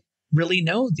we really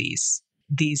know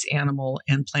these animal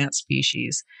and plant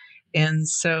species. And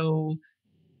so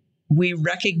we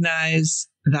recognize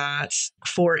that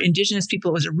for Indigenous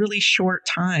people, it was a really short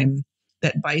time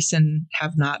that bison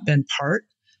have not been part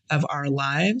of our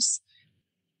lives,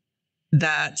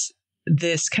 that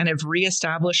this kind of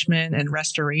reestablishment and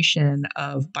restoration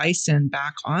of bison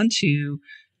back onto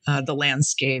the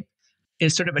landscape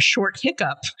is sort of a short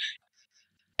hiccup.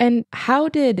 And how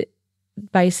did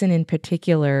bison in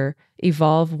particular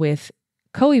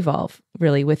co-evolve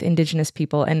really with Indigenous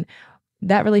people? And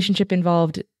that relationship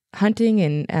involved hunting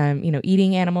and,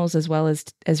 eating animals as well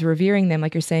as revering them,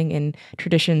 like you're saying, in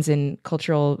traditions and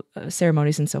cultural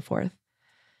ceremonies and so forth.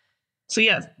 So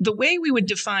yeah, the way we would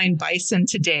define bison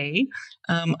today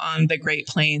on the Great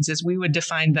Plains is we would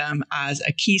define them as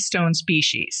a keystone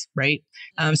species, right?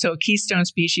 So a keystone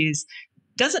species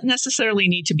doesn't necessarily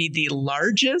need to be the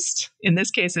largest. In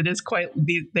this case,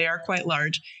 they are quite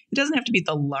large. It doesn't have to be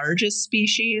the largest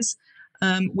species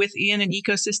within an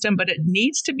ecosystem, but it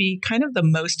needs to be kind of the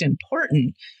most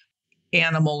important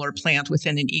animal or plant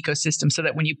within an ecosystem, so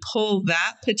that when you pull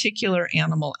that particular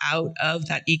animal out of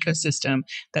that ecosystem,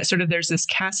 that sort of there's this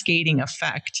cascading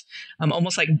effect,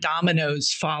 almost like dominoes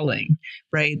falling,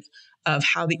 right, of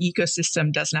how the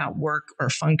ecosystem does not work or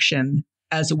function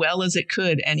as well as it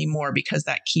could anymore because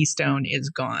that keystone is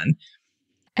gone.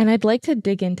 And I'd like to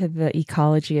dig into the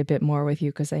ecology a bit more with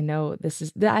you, because I know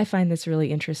I find this really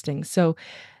interesting. So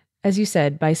as you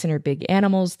said, bison are big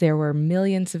animals. There were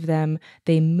millions of them.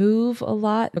 They move a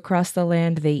lot across the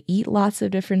land. They eat lots of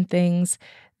different things.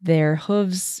 Their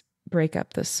hooves break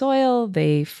up the soil.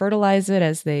 They fertilize it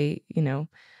as they,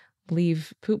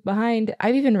 leave poop behind.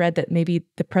 I've even read that maybe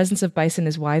the presence of bison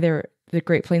is why the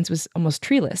Great Plains was almost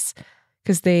treeless,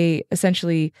 because they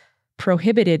essentially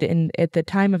prohibited at the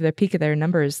time of the peak of their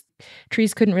numbers,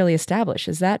 trees couldn't really establish.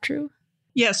 Is that true?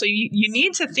 Yeah, so you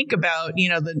need to think about,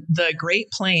 the Great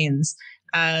Plains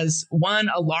as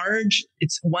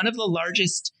it's one of the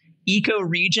largest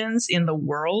ecoregions in the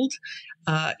world.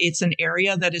 It's an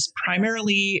area that is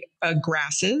primarily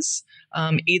grasses,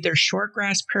 either short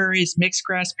grass prairies, mixed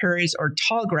grass prairies, or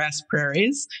tall grass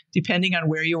prairies, depending on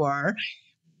where you are.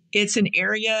 It's an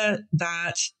area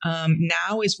that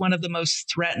now is one of the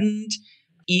most threatened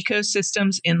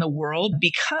ecosystems in the world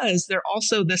because they're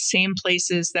also the same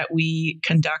places that we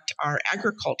conduct our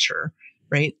agriculture,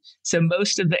 right? So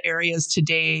most of the areas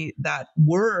today that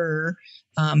were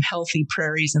healthy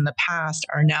prairies in the past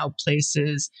are now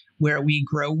places where we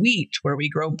grow wheat, where we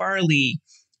grow barley,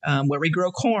 where we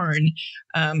grow corn.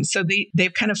 So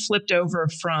they've kind of flipped over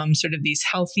from sort of these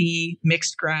healthy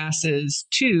mixed grasses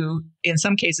to, in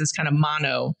some cases, kind of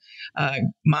mono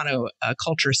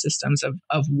culture systems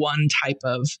of one type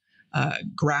of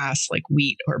grass like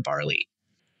wheat or barley.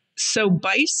 So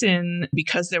bison,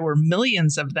 because there were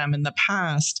millions of them in the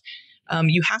past,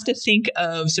 you have to think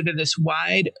of sort of this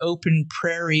wide open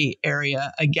prairie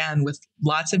area, again, with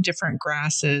lots of different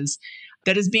grasses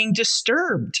that is being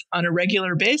disturbed on a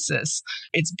regular basis.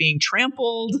 It's being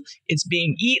trampled, it's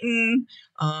being eaten,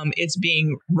 it's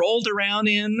being rolled around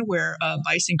in where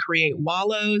bison create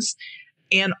wallows.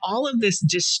 And all of this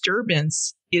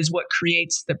disturbance is what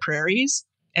creates the prairies.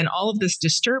 And all of this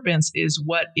disturbance is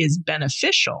what is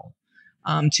beneficial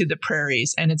to the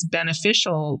prairies. And it's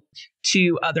beneficial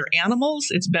to other animals.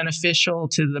 It's beneficial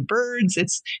to the birds.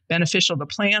 It's beneficial to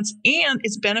plants. And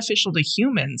it's beneficial to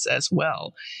humans as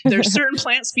well. There's certain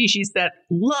plant species that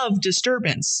love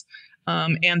disturbance.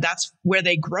 And that's where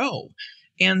they grow.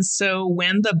 And so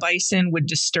when the bison would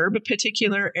disturb a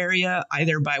particular area,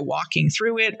 either by walking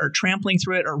through it or trampling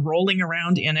through it or rolling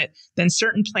around in it, then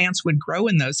certain plants would grow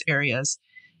in those areas.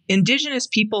 Indigenous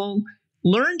people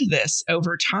learned this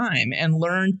over time and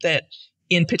learned that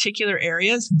in particular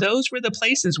areas, those were the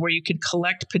places where you could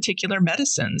collect particular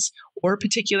medicines or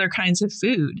particular kinds of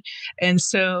food. And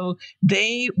so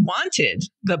they wanted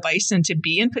the bison to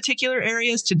be in particular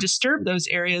areas, to disturb those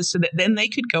areas so that then they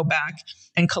could go back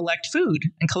and collect food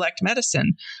and collect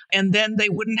medicine. And then they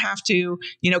wouldn't have to,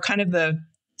 kind of the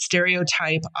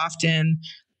stereotype often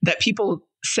that people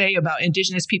say about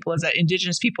Indigenous people is that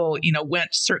Indigenous people, went,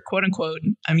 quote unquote,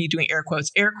 I'm doing air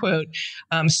quotes, air quote,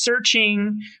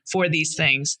 searching for these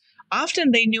things.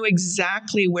 Often they knew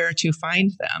exactly where to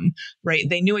find them, right?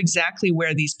 They knew exactly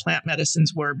where these plant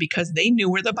medicines were because they knew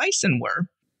where the bison were.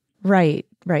 Right,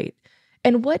 right.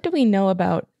 And what do we know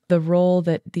about the role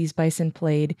that these bison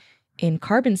played in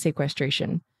carbon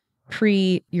sequestration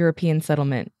pre-European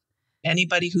settlement?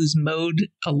 Anybody who's mowed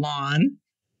a lawn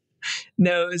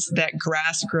knows that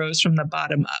grass grows from the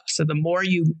bottom up. So the more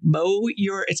you mow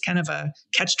it's kind of a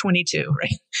catch-22,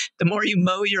 right? The more you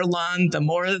mow your lawn, the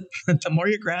more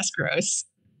your grass grows.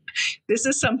 This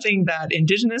is something that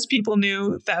Indigenous people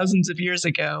knew thousands of years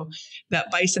ago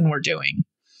that bison were doing.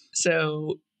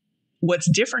 So what's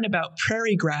different about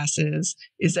prairie grasses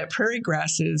is that prairie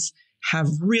grasses have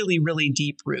really, really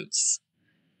deep roots.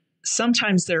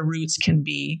 Sometimes their roots can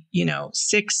be,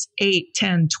 6, 8,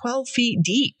 10, 12 feet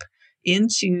deep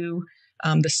into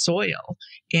the soil.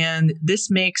 And this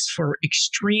makes for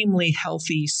extremely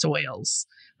healthy soils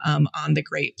on the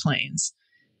Great Plains.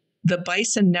 The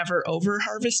bison never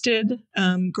over-harvested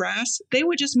grass. They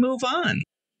would just move on,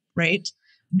 right?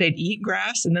 They'd eat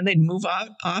grass and then they'd move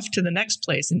off to the next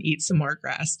place and eat some more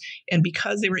grass. And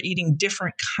because they were eating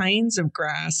different kinds of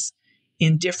grass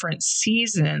in different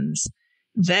seasons,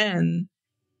 then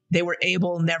they were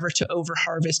able never to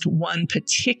over-harvest one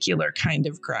particular kind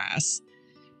of grass.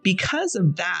 Because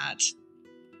of that,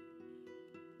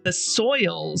 the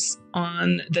soils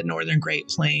on the northern Great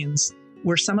Plains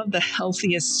were some of the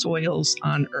healthiest soils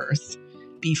on Earth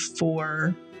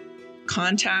before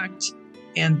contact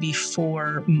and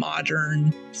before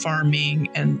modern farming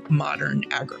and modern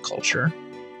agriculture.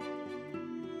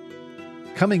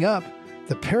 Coming up,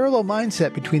 the parallel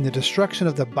mindset between the destruction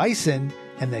of the bison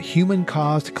and the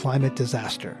human-caused climate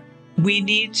disaster. We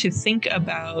need to think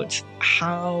about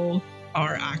how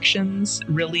our actions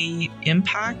really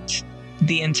impact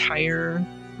the entire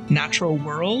natural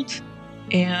world.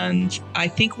 And I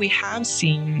think we have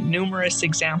seen numerous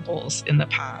examples in the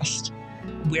past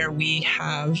where we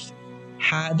have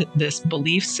had this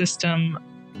belief system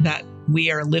that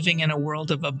we are living in a world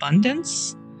of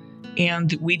abundance,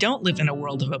 and we don't live in a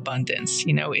world of abundance.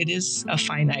 It is a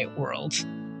finite world.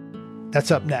 That's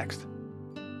up next.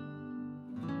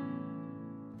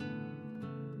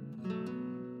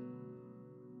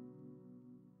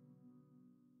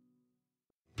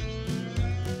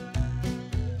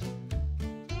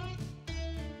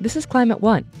 This is Climate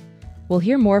One. We'll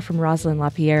hear more from Rosalyn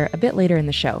LaPier a bit later in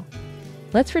the show.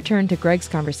 Let's return to Greg's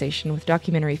conversation with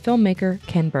documentary filmmaker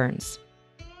Ken Burns.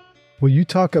 Well, you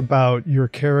talk about your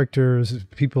characters,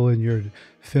 people in your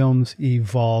films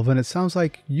evolve, and it sounds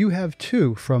like you have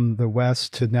too, from the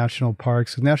West to national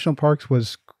parks. National parks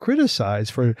was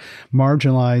criticized for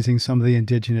marginalizing some of the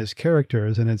indigenous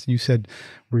characters. And as you said,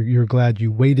 you're glad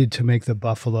you waited to make the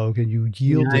buffalo and you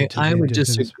yielded to the I would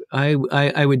indigenous.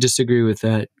 I would disagree with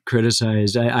that.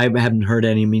 Criticized. I haven't heard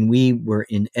any. I mean, we were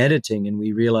in editing and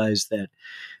we realized that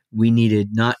we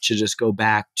needed not to just go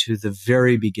back to the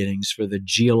very beginnings for the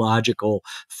geological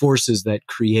forces that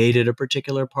created a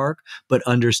particular park, but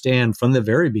understand from the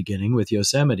very beginning with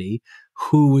Yosemite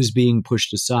who was being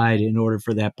pushed aside in order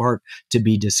for that park to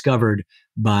be discovered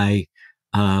by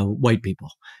white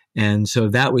people. And so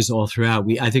that was all throughout.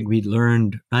 I think we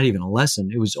learned not even a lesson.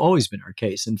 It was always been our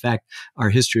case. In fact, our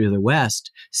history of the West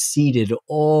seeded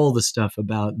all the stuff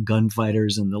about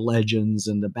gunfighters and the legends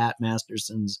and the Bat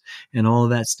Mastersons and all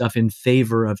of that stuff in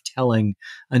favor of telling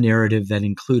a narrative that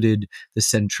included the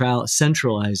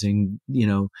centralizing,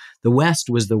 the West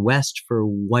was the West for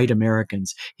white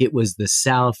Americans. It was the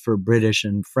South for British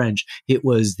and French. It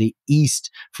was the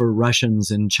East for Russians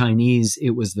and Chinese.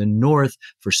 It was the North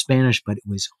for Spanish, but it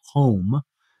was home,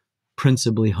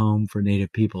 principally home for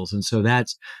Native peoples. And so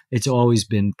it's always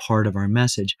been part of our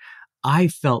message. I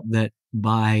felt that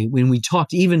when we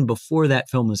talked, even before that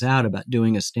film was out, about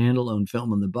doing a standalone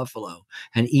film on the buffalo,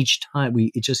 and each time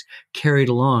it just carried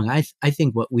along. I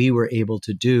think what we were able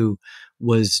to do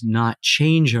was not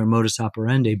change our modus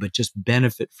operandi, but just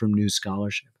benefit from new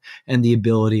scholarship and the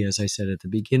ability, as I said at the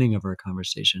beginning of our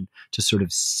conversation, to sort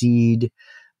of seed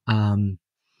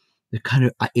the kind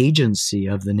of agency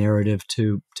of the narrative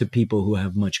to people who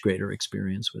have much greater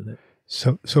experience with it.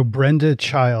 So Brenda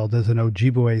Child, as an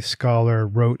Ojibwe scholar,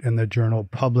 wrote in the journal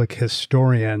Public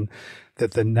Historian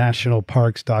that the National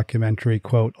Parks documentary,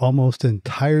 quote, almost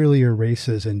entirely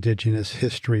erases indigenous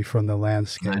history from the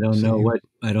landscape. I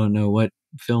don't know what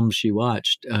film she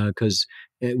watched, because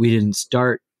we didn't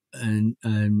start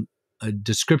a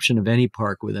description of any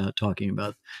park without talking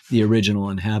about the original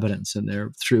inhabitants and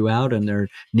their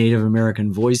Native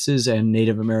American voices and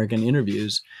Native American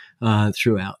interviews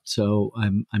throughout. So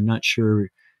I'm not sure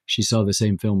she saw the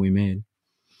same film we made.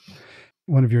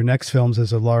 One of your next films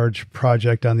is a large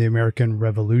project on the American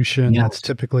Revolution. Yes. That's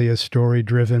typically a story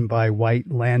driven by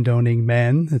white landowning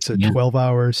men. It's a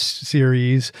 12-hour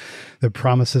series that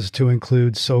promises to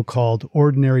include so-called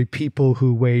ordinary people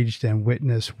who waged and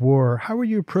witnessed war. How are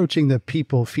you approaching the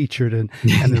people featured and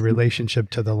the relationship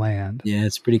to the land? Yeah,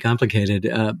 it's pretty complicated.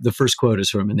 The first quote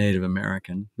is from a Native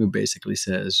American who basically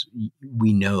says,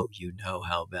 "We know you know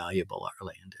how valuable our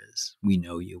land is. We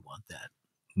know you want that.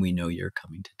 We know you're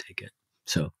coming to take it."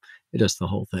 So just the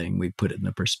whole thing, we put it in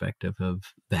the perspective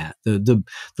of that. The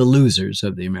losers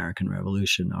of the American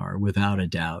Revolution are, without a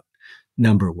doubt,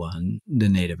 number one, the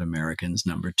Native Americans.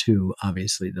 Number two,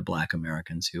 obviously, the Black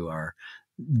Americans, who are,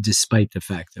 despite the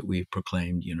fact that we've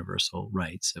proclaimed universal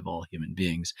rights of all human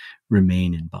beings,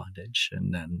 remain in bondage.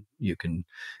 And then you can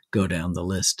go down the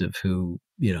list of who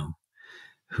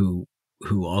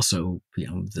also,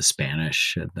 the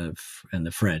Spanish and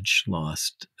the French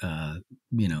lost,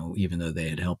 even though they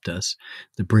had helped us.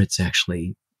 The Brits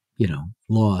actually,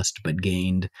 lost, but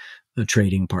gained a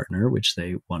trading partner, which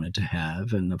they wanted to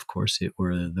have. And of course, it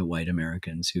were the white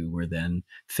Americans who were then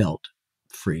felt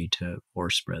free to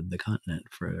o'erspread the continent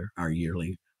for our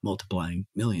yearly multiplying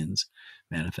millions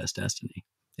manifest destiny.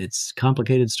 It's a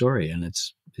complicated story, and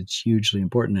it's hugely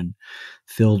important and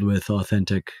filled with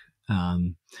authentic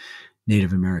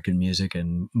Native American music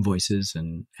and voices,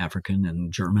 and African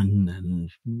and German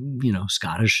and,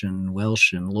 Scottish and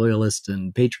Welsh and loyalist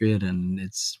and patriot, and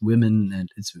it's women, and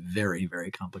it's a very,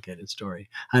 very complicated story.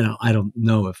 I don't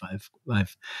know if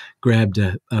I've grabbed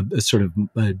a sort of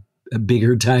a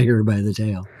bigger tiger by the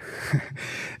tail.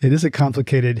 It is a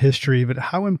complicated history, but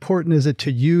how important is it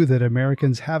to you that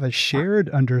Americans have a shared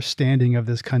understanding of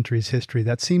this country's history?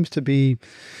 That seems to be,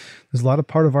 there's a lot of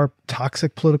part of our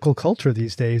toxic political culture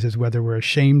these days, is whether we're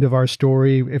ashamed of our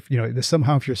story. If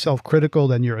if you're self-critical,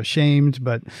 then you're ashamed,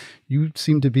 but you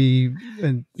seem to be,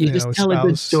 you just tell a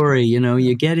good story.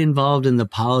 You get involved in the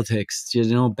politics,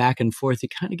 back and forth. You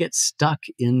kind of get stuck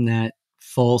in that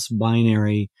false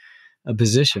binary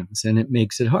positions, and it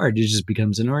makes it hard. It just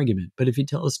becomes an argument. But if you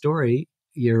tell a story,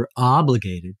 you're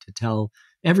obligated to tell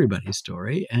everybody's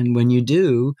story. And when you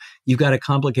do, you've got a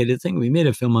complicated thing. We made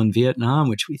a film on Vietnam,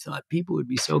 which we thought people would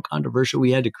be so controversial.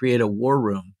 We had to create a war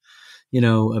room,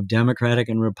 of Democratic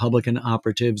and Republican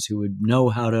operatives who would know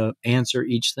how to answer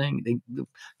each thing. The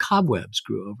cobwebs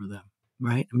grew over them,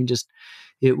 right? I mean,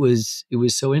 it was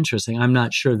so interesting. I'm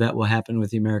not sure that will happen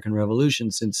with the American Revolution,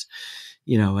 since,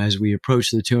 as we approach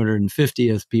the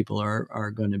 250th, people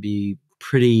are going to be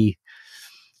pretty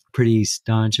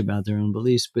staunch about their own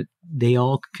beliefs, but they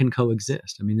all can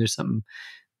coexist. I mean, there's something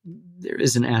there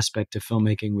is an aspect of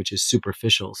filmmaking which is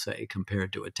superficial, say,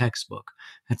 compared to a textbook.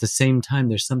 At the same time,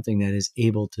 there's something that is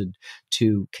able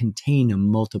to contain a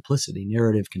multiplicity.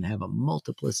 Narrative can have a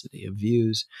multiplicity of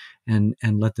views and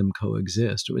let them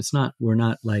coexist. We're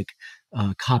not like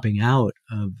copping out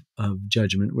of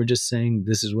judgment. We're just saying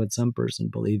this is what some person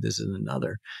believe, this is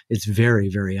another. It's very,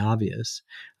 very obvious,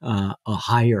 a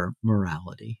higher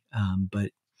morality, but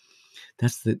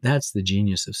that's the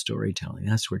genius of storytelling.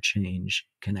 That's where change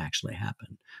can actually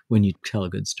happen when you tell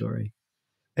a good story.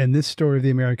 And this story of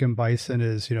the American bison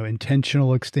is,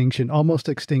 intentional extinction, almost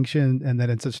extinction, and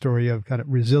then it's a story of kind of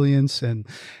resilience and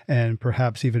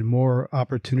perhaps even more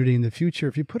opportunity in the future.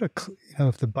 If you put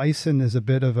if the bison is a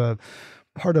bit of a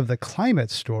part of the climate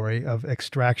story of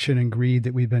extraction and greed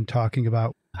that we've been talking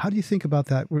about, how do you think about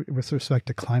that with respect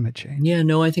to climate change? Yeah,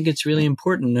 no, I think it's really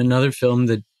important. Another film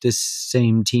that this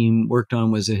same team worked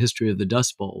on was A History of the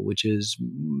Dust Bowl, which is,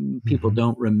 people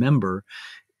don't remember,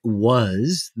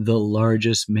 was the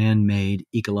largest man-made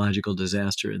ecological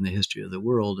disaster in the history of the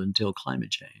world until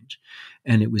climate change.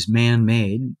 And it was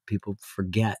man-made. People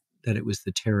forget that it was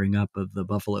the tearing up of the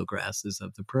buffalo grasses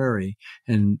of the prairie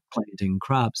and planting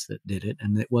crops that did it.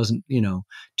 And it wasn't,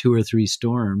 2 or 3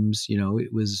 storms,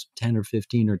 it was 10 or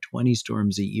 15 or 20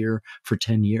 storms a year for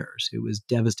 10 years. It was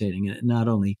devastating. And it not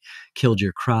only killed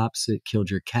your crops, it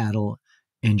killed your cattle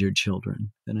and your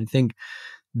children. And I think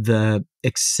the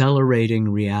accelerating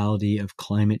reality of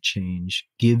climate change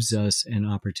gives us an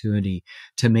opportunity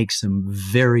to make some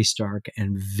very stark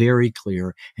and very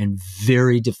clear and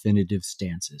very definitive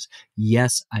stances.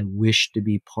 Yes, I wish to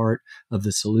be part of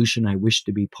the solution. I wish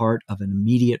to be part of an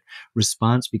immediate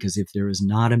response, because if there is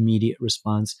not immediate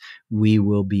response, we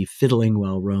will be fiddling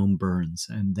while Rome burns.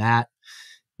 And that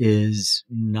is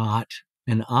not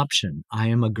an option. I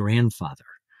am a grandfather,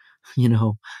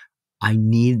 I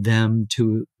need them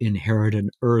to inherit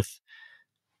an earth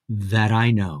that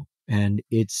I know. And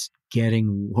it's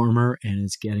getting warmer and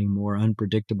it's getting more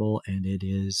unpredictable, and it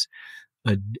is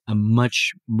a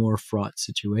much more fraught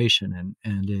situation.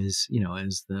 And is,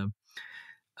 as the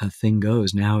thing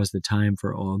goes, now is the time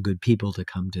for all good people to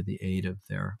come to the aid of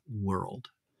their world.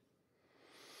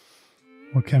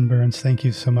 Well, Ken Burns, thank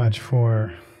you so much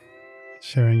for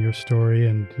sharing your story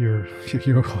and your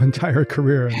entire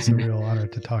career. It's a real honor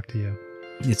to talk to you.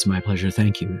 It's my pleasure.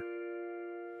 Thank you.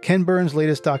 Ken Burns'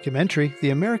 latest documentary,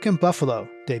 The American Buffalo,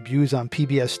 debuts on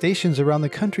PBS stations around the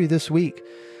country this week.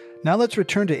 Now let's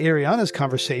return to Ariana's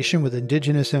conversation with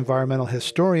Indigenous environmental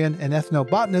historian and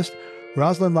ethnobotanist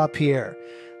Rosalyn LaPier.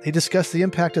 They discuss the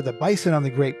impact of the bison on the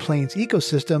Great Plains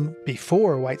ecosystem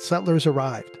before white settlers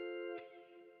arrived.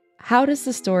 How does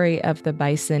the story of the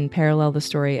bison parallel the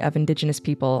story of Indigenous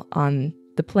people on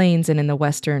the plains and in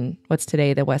what's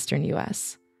today the Western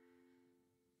U.S.?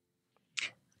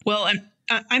 Well,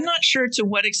 I'm not sure to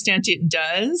what extent it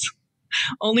does.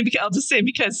 Only because I'll just say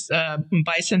because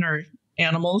bison are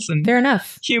animals and fair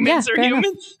enough. Humans are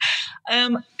humans.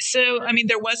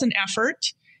 There was an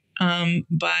effort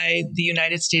by the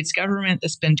United States government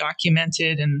that's been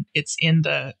documented, and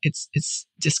it's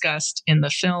discussed in the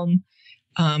film.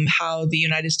 How the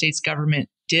United States government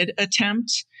did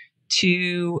attempt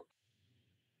to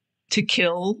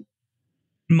kill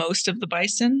most of the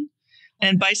bison,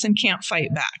 and bison can't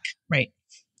fight back, right?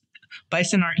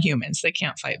 Bison aren't humans. They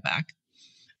can't fight back.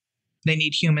 They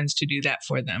need humans to do that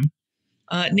for them.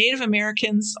 Native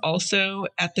Americans also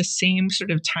at the same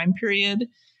sort of time period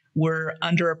were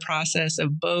under a process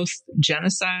of both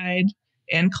genocide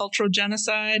and cultural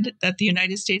genocide that the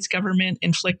United States government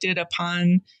inflicted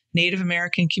upon Native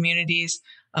American communities.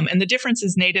 And the difference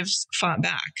is natives fought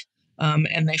back,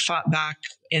 and they fought back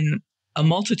in a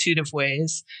multitude of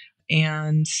ways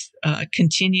and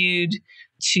continued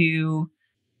to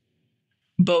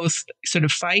both sort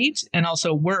of fight and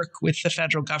also work with the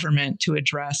federal government to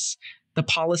address the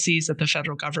policies that the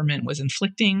federal government was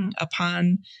inflicting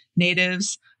upon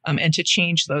natives, and to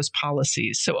change those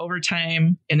policies. So over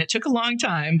time, and it took a long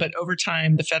time, but over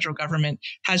time, the federal government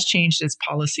has changed its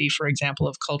policy, for example,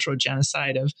 of cultural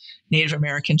genocide of Native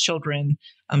American children,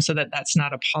 so that that's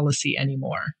not a policy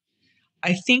anymore.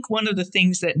 I think one of the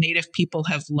things that Native people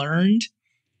have learned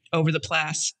over the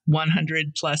past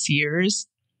 100 plus years,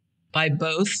 by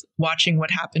both watching what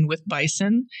happened with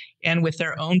bison and with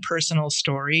their own personal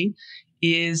story,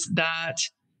 is that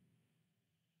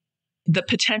the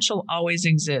potential always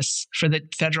exists for the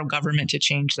federal government to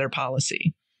change their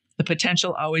policy. The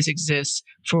potential always exists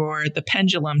for the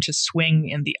pendulum to swing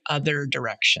in the other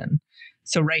direction.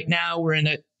 So right now we're in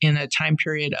a time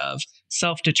period of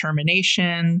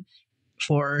self-determination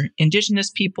for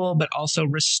Indigenous people, but also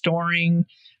restoring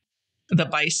the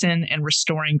bison and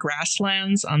restoring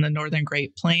grasslands on the northern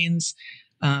Great Plains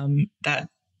that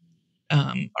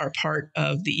are part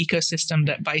of the ecosystem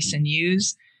that bison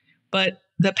use. But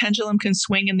the pendulum can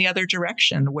swing in the other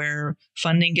direction, where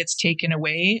funding gets taken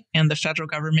away and the federal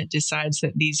government decides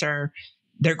that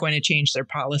they're going to change their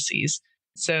policies.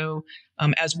 So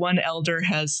as one elder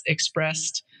has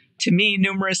expressed to me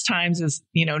numerous times, is,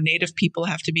 Native people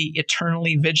have to be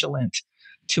eternally vigilant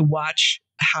to watch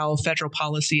how federal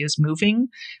policy is moving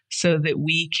so that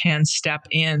we can step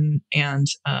in and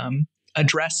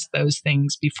address those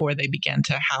things before they begin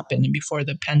to happen and before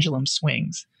the pendulum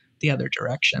swings the other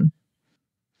direction.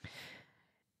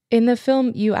 In the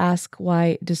film, you ask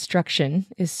why destruction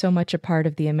is so much a part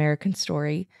of the American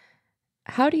story.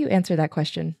 How do you answer that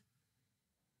question?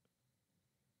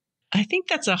 I think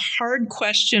that's a hard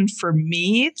question for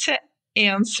me to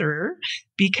answer,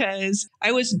 because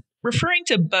I was referring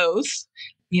to both,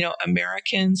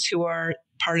 Americans who are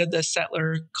part of the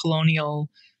settler colonial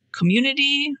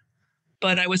community,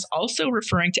 but I was also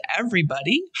referring to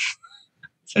everybody,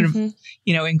 sort of,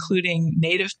 including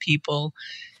Native people,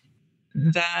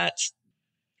 that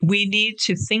we need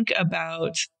to think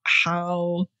about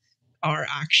how our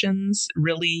actions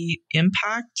really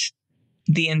impact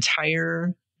the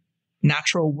entire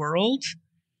natural world.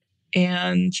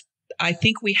 And I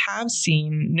think we have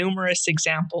seen numerous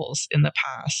examples in the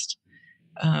past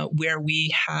where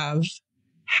we have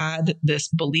had this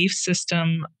belief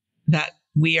system that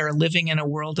we are living in a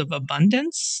world of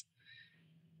abundance.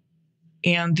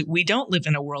 And we don't live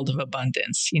in a world of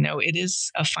abundance. It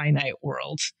is a finite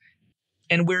world.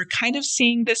 And we're kind of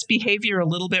seeing this behavior a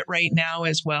little bit right now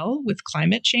as well with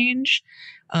climate change,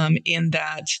 in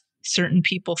that certain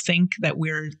people think that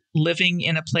we're living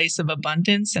in a place of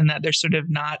abundance and that there's sort of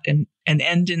not an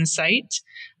end in sight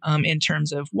in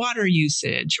terms of water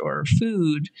usage or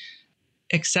food,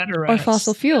 etc. Or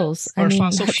fossil fuels.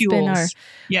 Fossil fuels.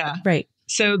 Yeah. Right.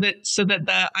 So that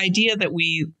the idea that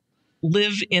we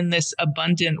live in this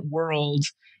abundant world,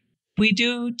 we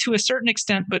do to a certain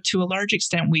extent, but to a large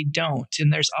extent we don't.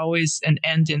 And there's always an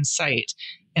end in sight.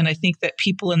 And I think that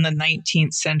people in the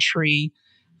 19th century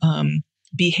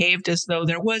behaved as though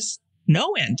there was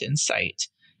no end in sight.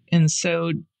 And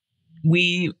so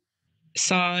we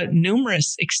saw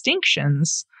numerous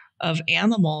extinctions of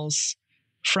animals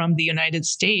from the United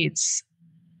States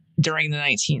during the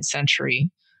 19th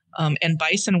century. And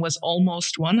bison was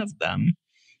almost one of them,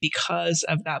 because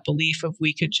of that belief of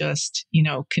we could just,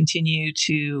 continue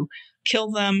to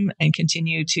kill them and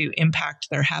continue to impact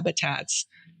their habitats,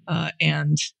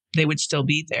 and they would still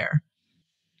be there.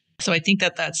 So I think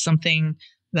that that's something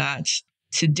that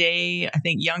today, I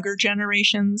think younger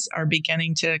generations are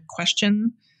beginning to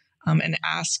question and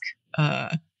ask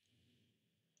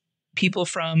people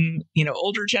from,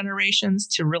 older generations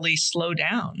to really slow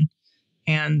down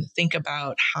and think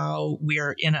about how we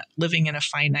are living in a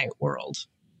finite world.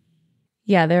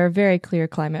 Yeah, there are very clear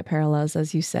climate parallels,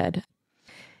 as you said.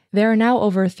 There are now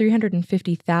over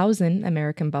 350,000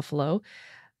 American buffalo,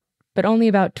 but only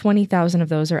about 20,000 of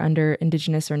those are under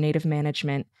Indigenous or Native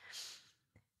management.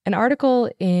 An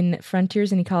article in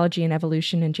Frontiers in Ecology and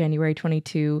Evolution in January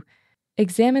 22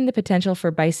 examined the potential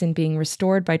for bison being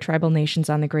restored by tribal nations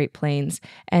on the Great Plains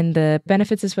and the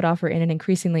benefits this would offer in an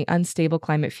increasingly unstable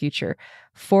climate future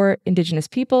for Indigenous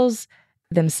peoples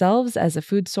themselves as a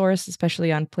food source,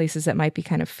 especially on places that might be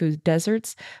kind of food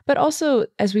deserts, but also,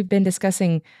 as we've been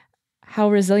discussing, how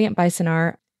resilient bison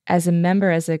are as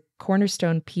a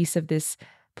cornerstone piece of this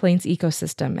plains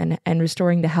ecosystem and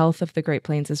restoring the health of the Great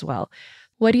Plains as well.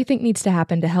 What do you think needs to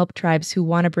happen to help tribes who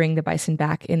want to bring the bison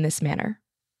back in this manner?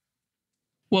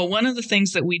 Well, one of the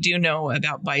things that we do know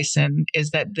about bison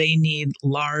is that they need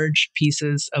large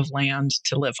pieces of land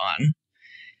to live on.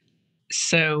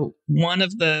 So one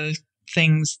of the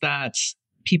things that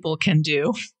people can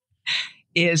do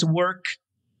is work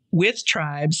with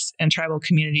tribes and tribal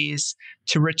communities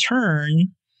to return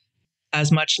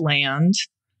as much land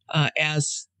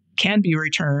as can be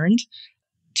returned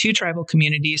to tribal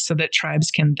communities so that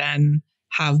tribes can then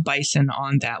have bison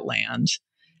on that land.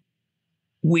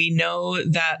 We know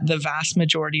that the vast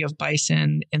majority of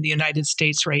bison in the United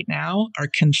States right now are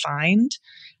confined.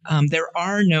 There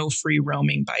are no free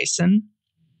roaming bison.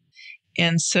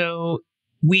 And so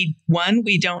we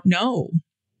don't know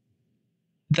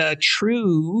the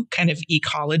true kind of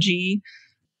ecology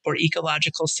or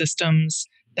ecological systems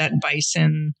that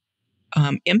bison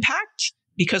impact,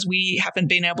 because we haven't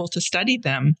been able to study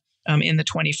them in the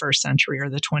 21st century or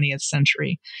the 20th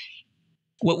century.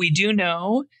 What we do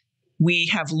know We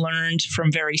have learned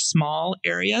from very small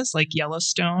areas like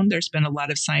Yellowstone. There's been a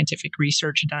lot of scientific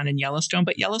research done in Yellowstone,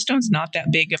 but Yellowstone's not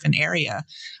that big of an area.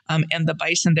 And the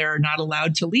bison there are not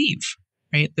allowed to leave,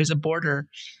 right? There's a border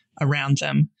around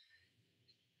them.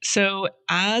 So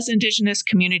as Indigenous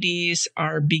communities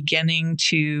are beginning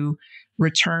to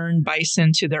return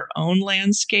bison to their own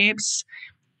landscapes,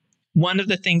 one of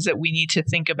the things that we need to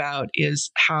think about is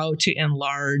how to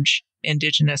enlarge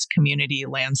Indigenous community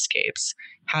landscapes,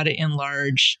 how to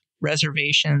enlarge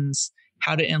reservations,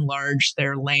 how to enlarge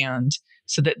their land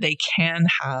so that they can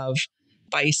have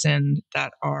bison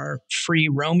that are free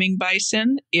roaming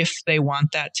bison, if they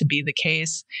want that to be the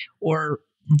case, or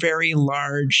very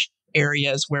large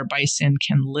areas where bison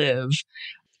can live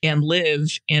and live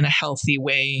in a healthy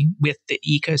way with the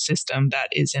ecosystem that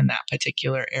is in that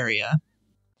particular area.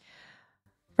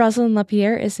 Rosalyn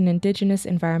LaPier is an Indigenous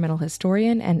environmental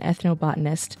historian and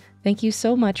ethnobotanist. Thank you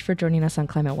so much for joining us on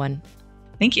Climate One.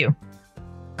 Thank you.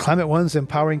 Climate One's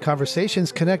empowering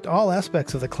conversations connect all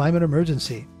aspects of the climate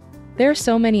emergency. There are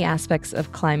so many aspects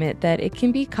of climate that it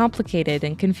can be complicated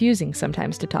and confusing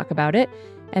sometimes to talk about it.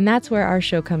 And that's where our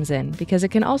show comes in, because it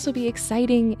can also be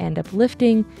exciting and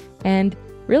uplifting and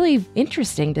really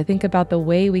interesting to think about the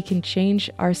way we can change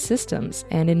our systems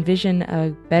and envision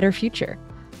a better future.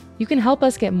 You can help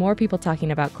us get more people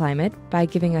talking about climate by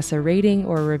giving us a rating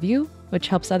or a review, which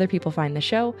helps other people find the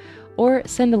show, or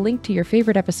send a link to your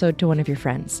favorite episode to one of your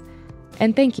friends.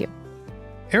 And thank you.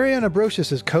 Ariana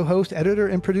Brocious is co-host, editor,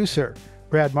 and producer.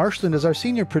 Brad Marshland is our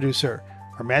senior producer.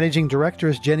 Our managing director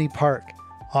is Jenny Park.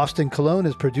 Austin Colon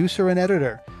is producer and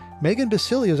editor. Megan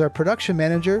Basili is our production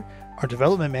manager. Our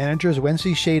development manager is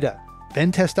Wency Shada.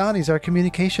 Ben Testani is our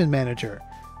communication manager.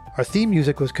 Our theme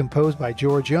music was composed by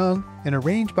George Young and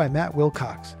arranged by Matt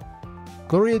Wilcox.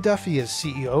 Gloria Duffy is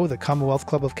CEO of the Commonwealth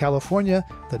Club of California,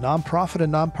 the nonprofit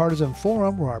and nonpartisan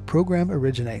forum where our program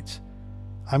originates.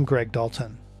 I'm Greg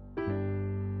Dalton.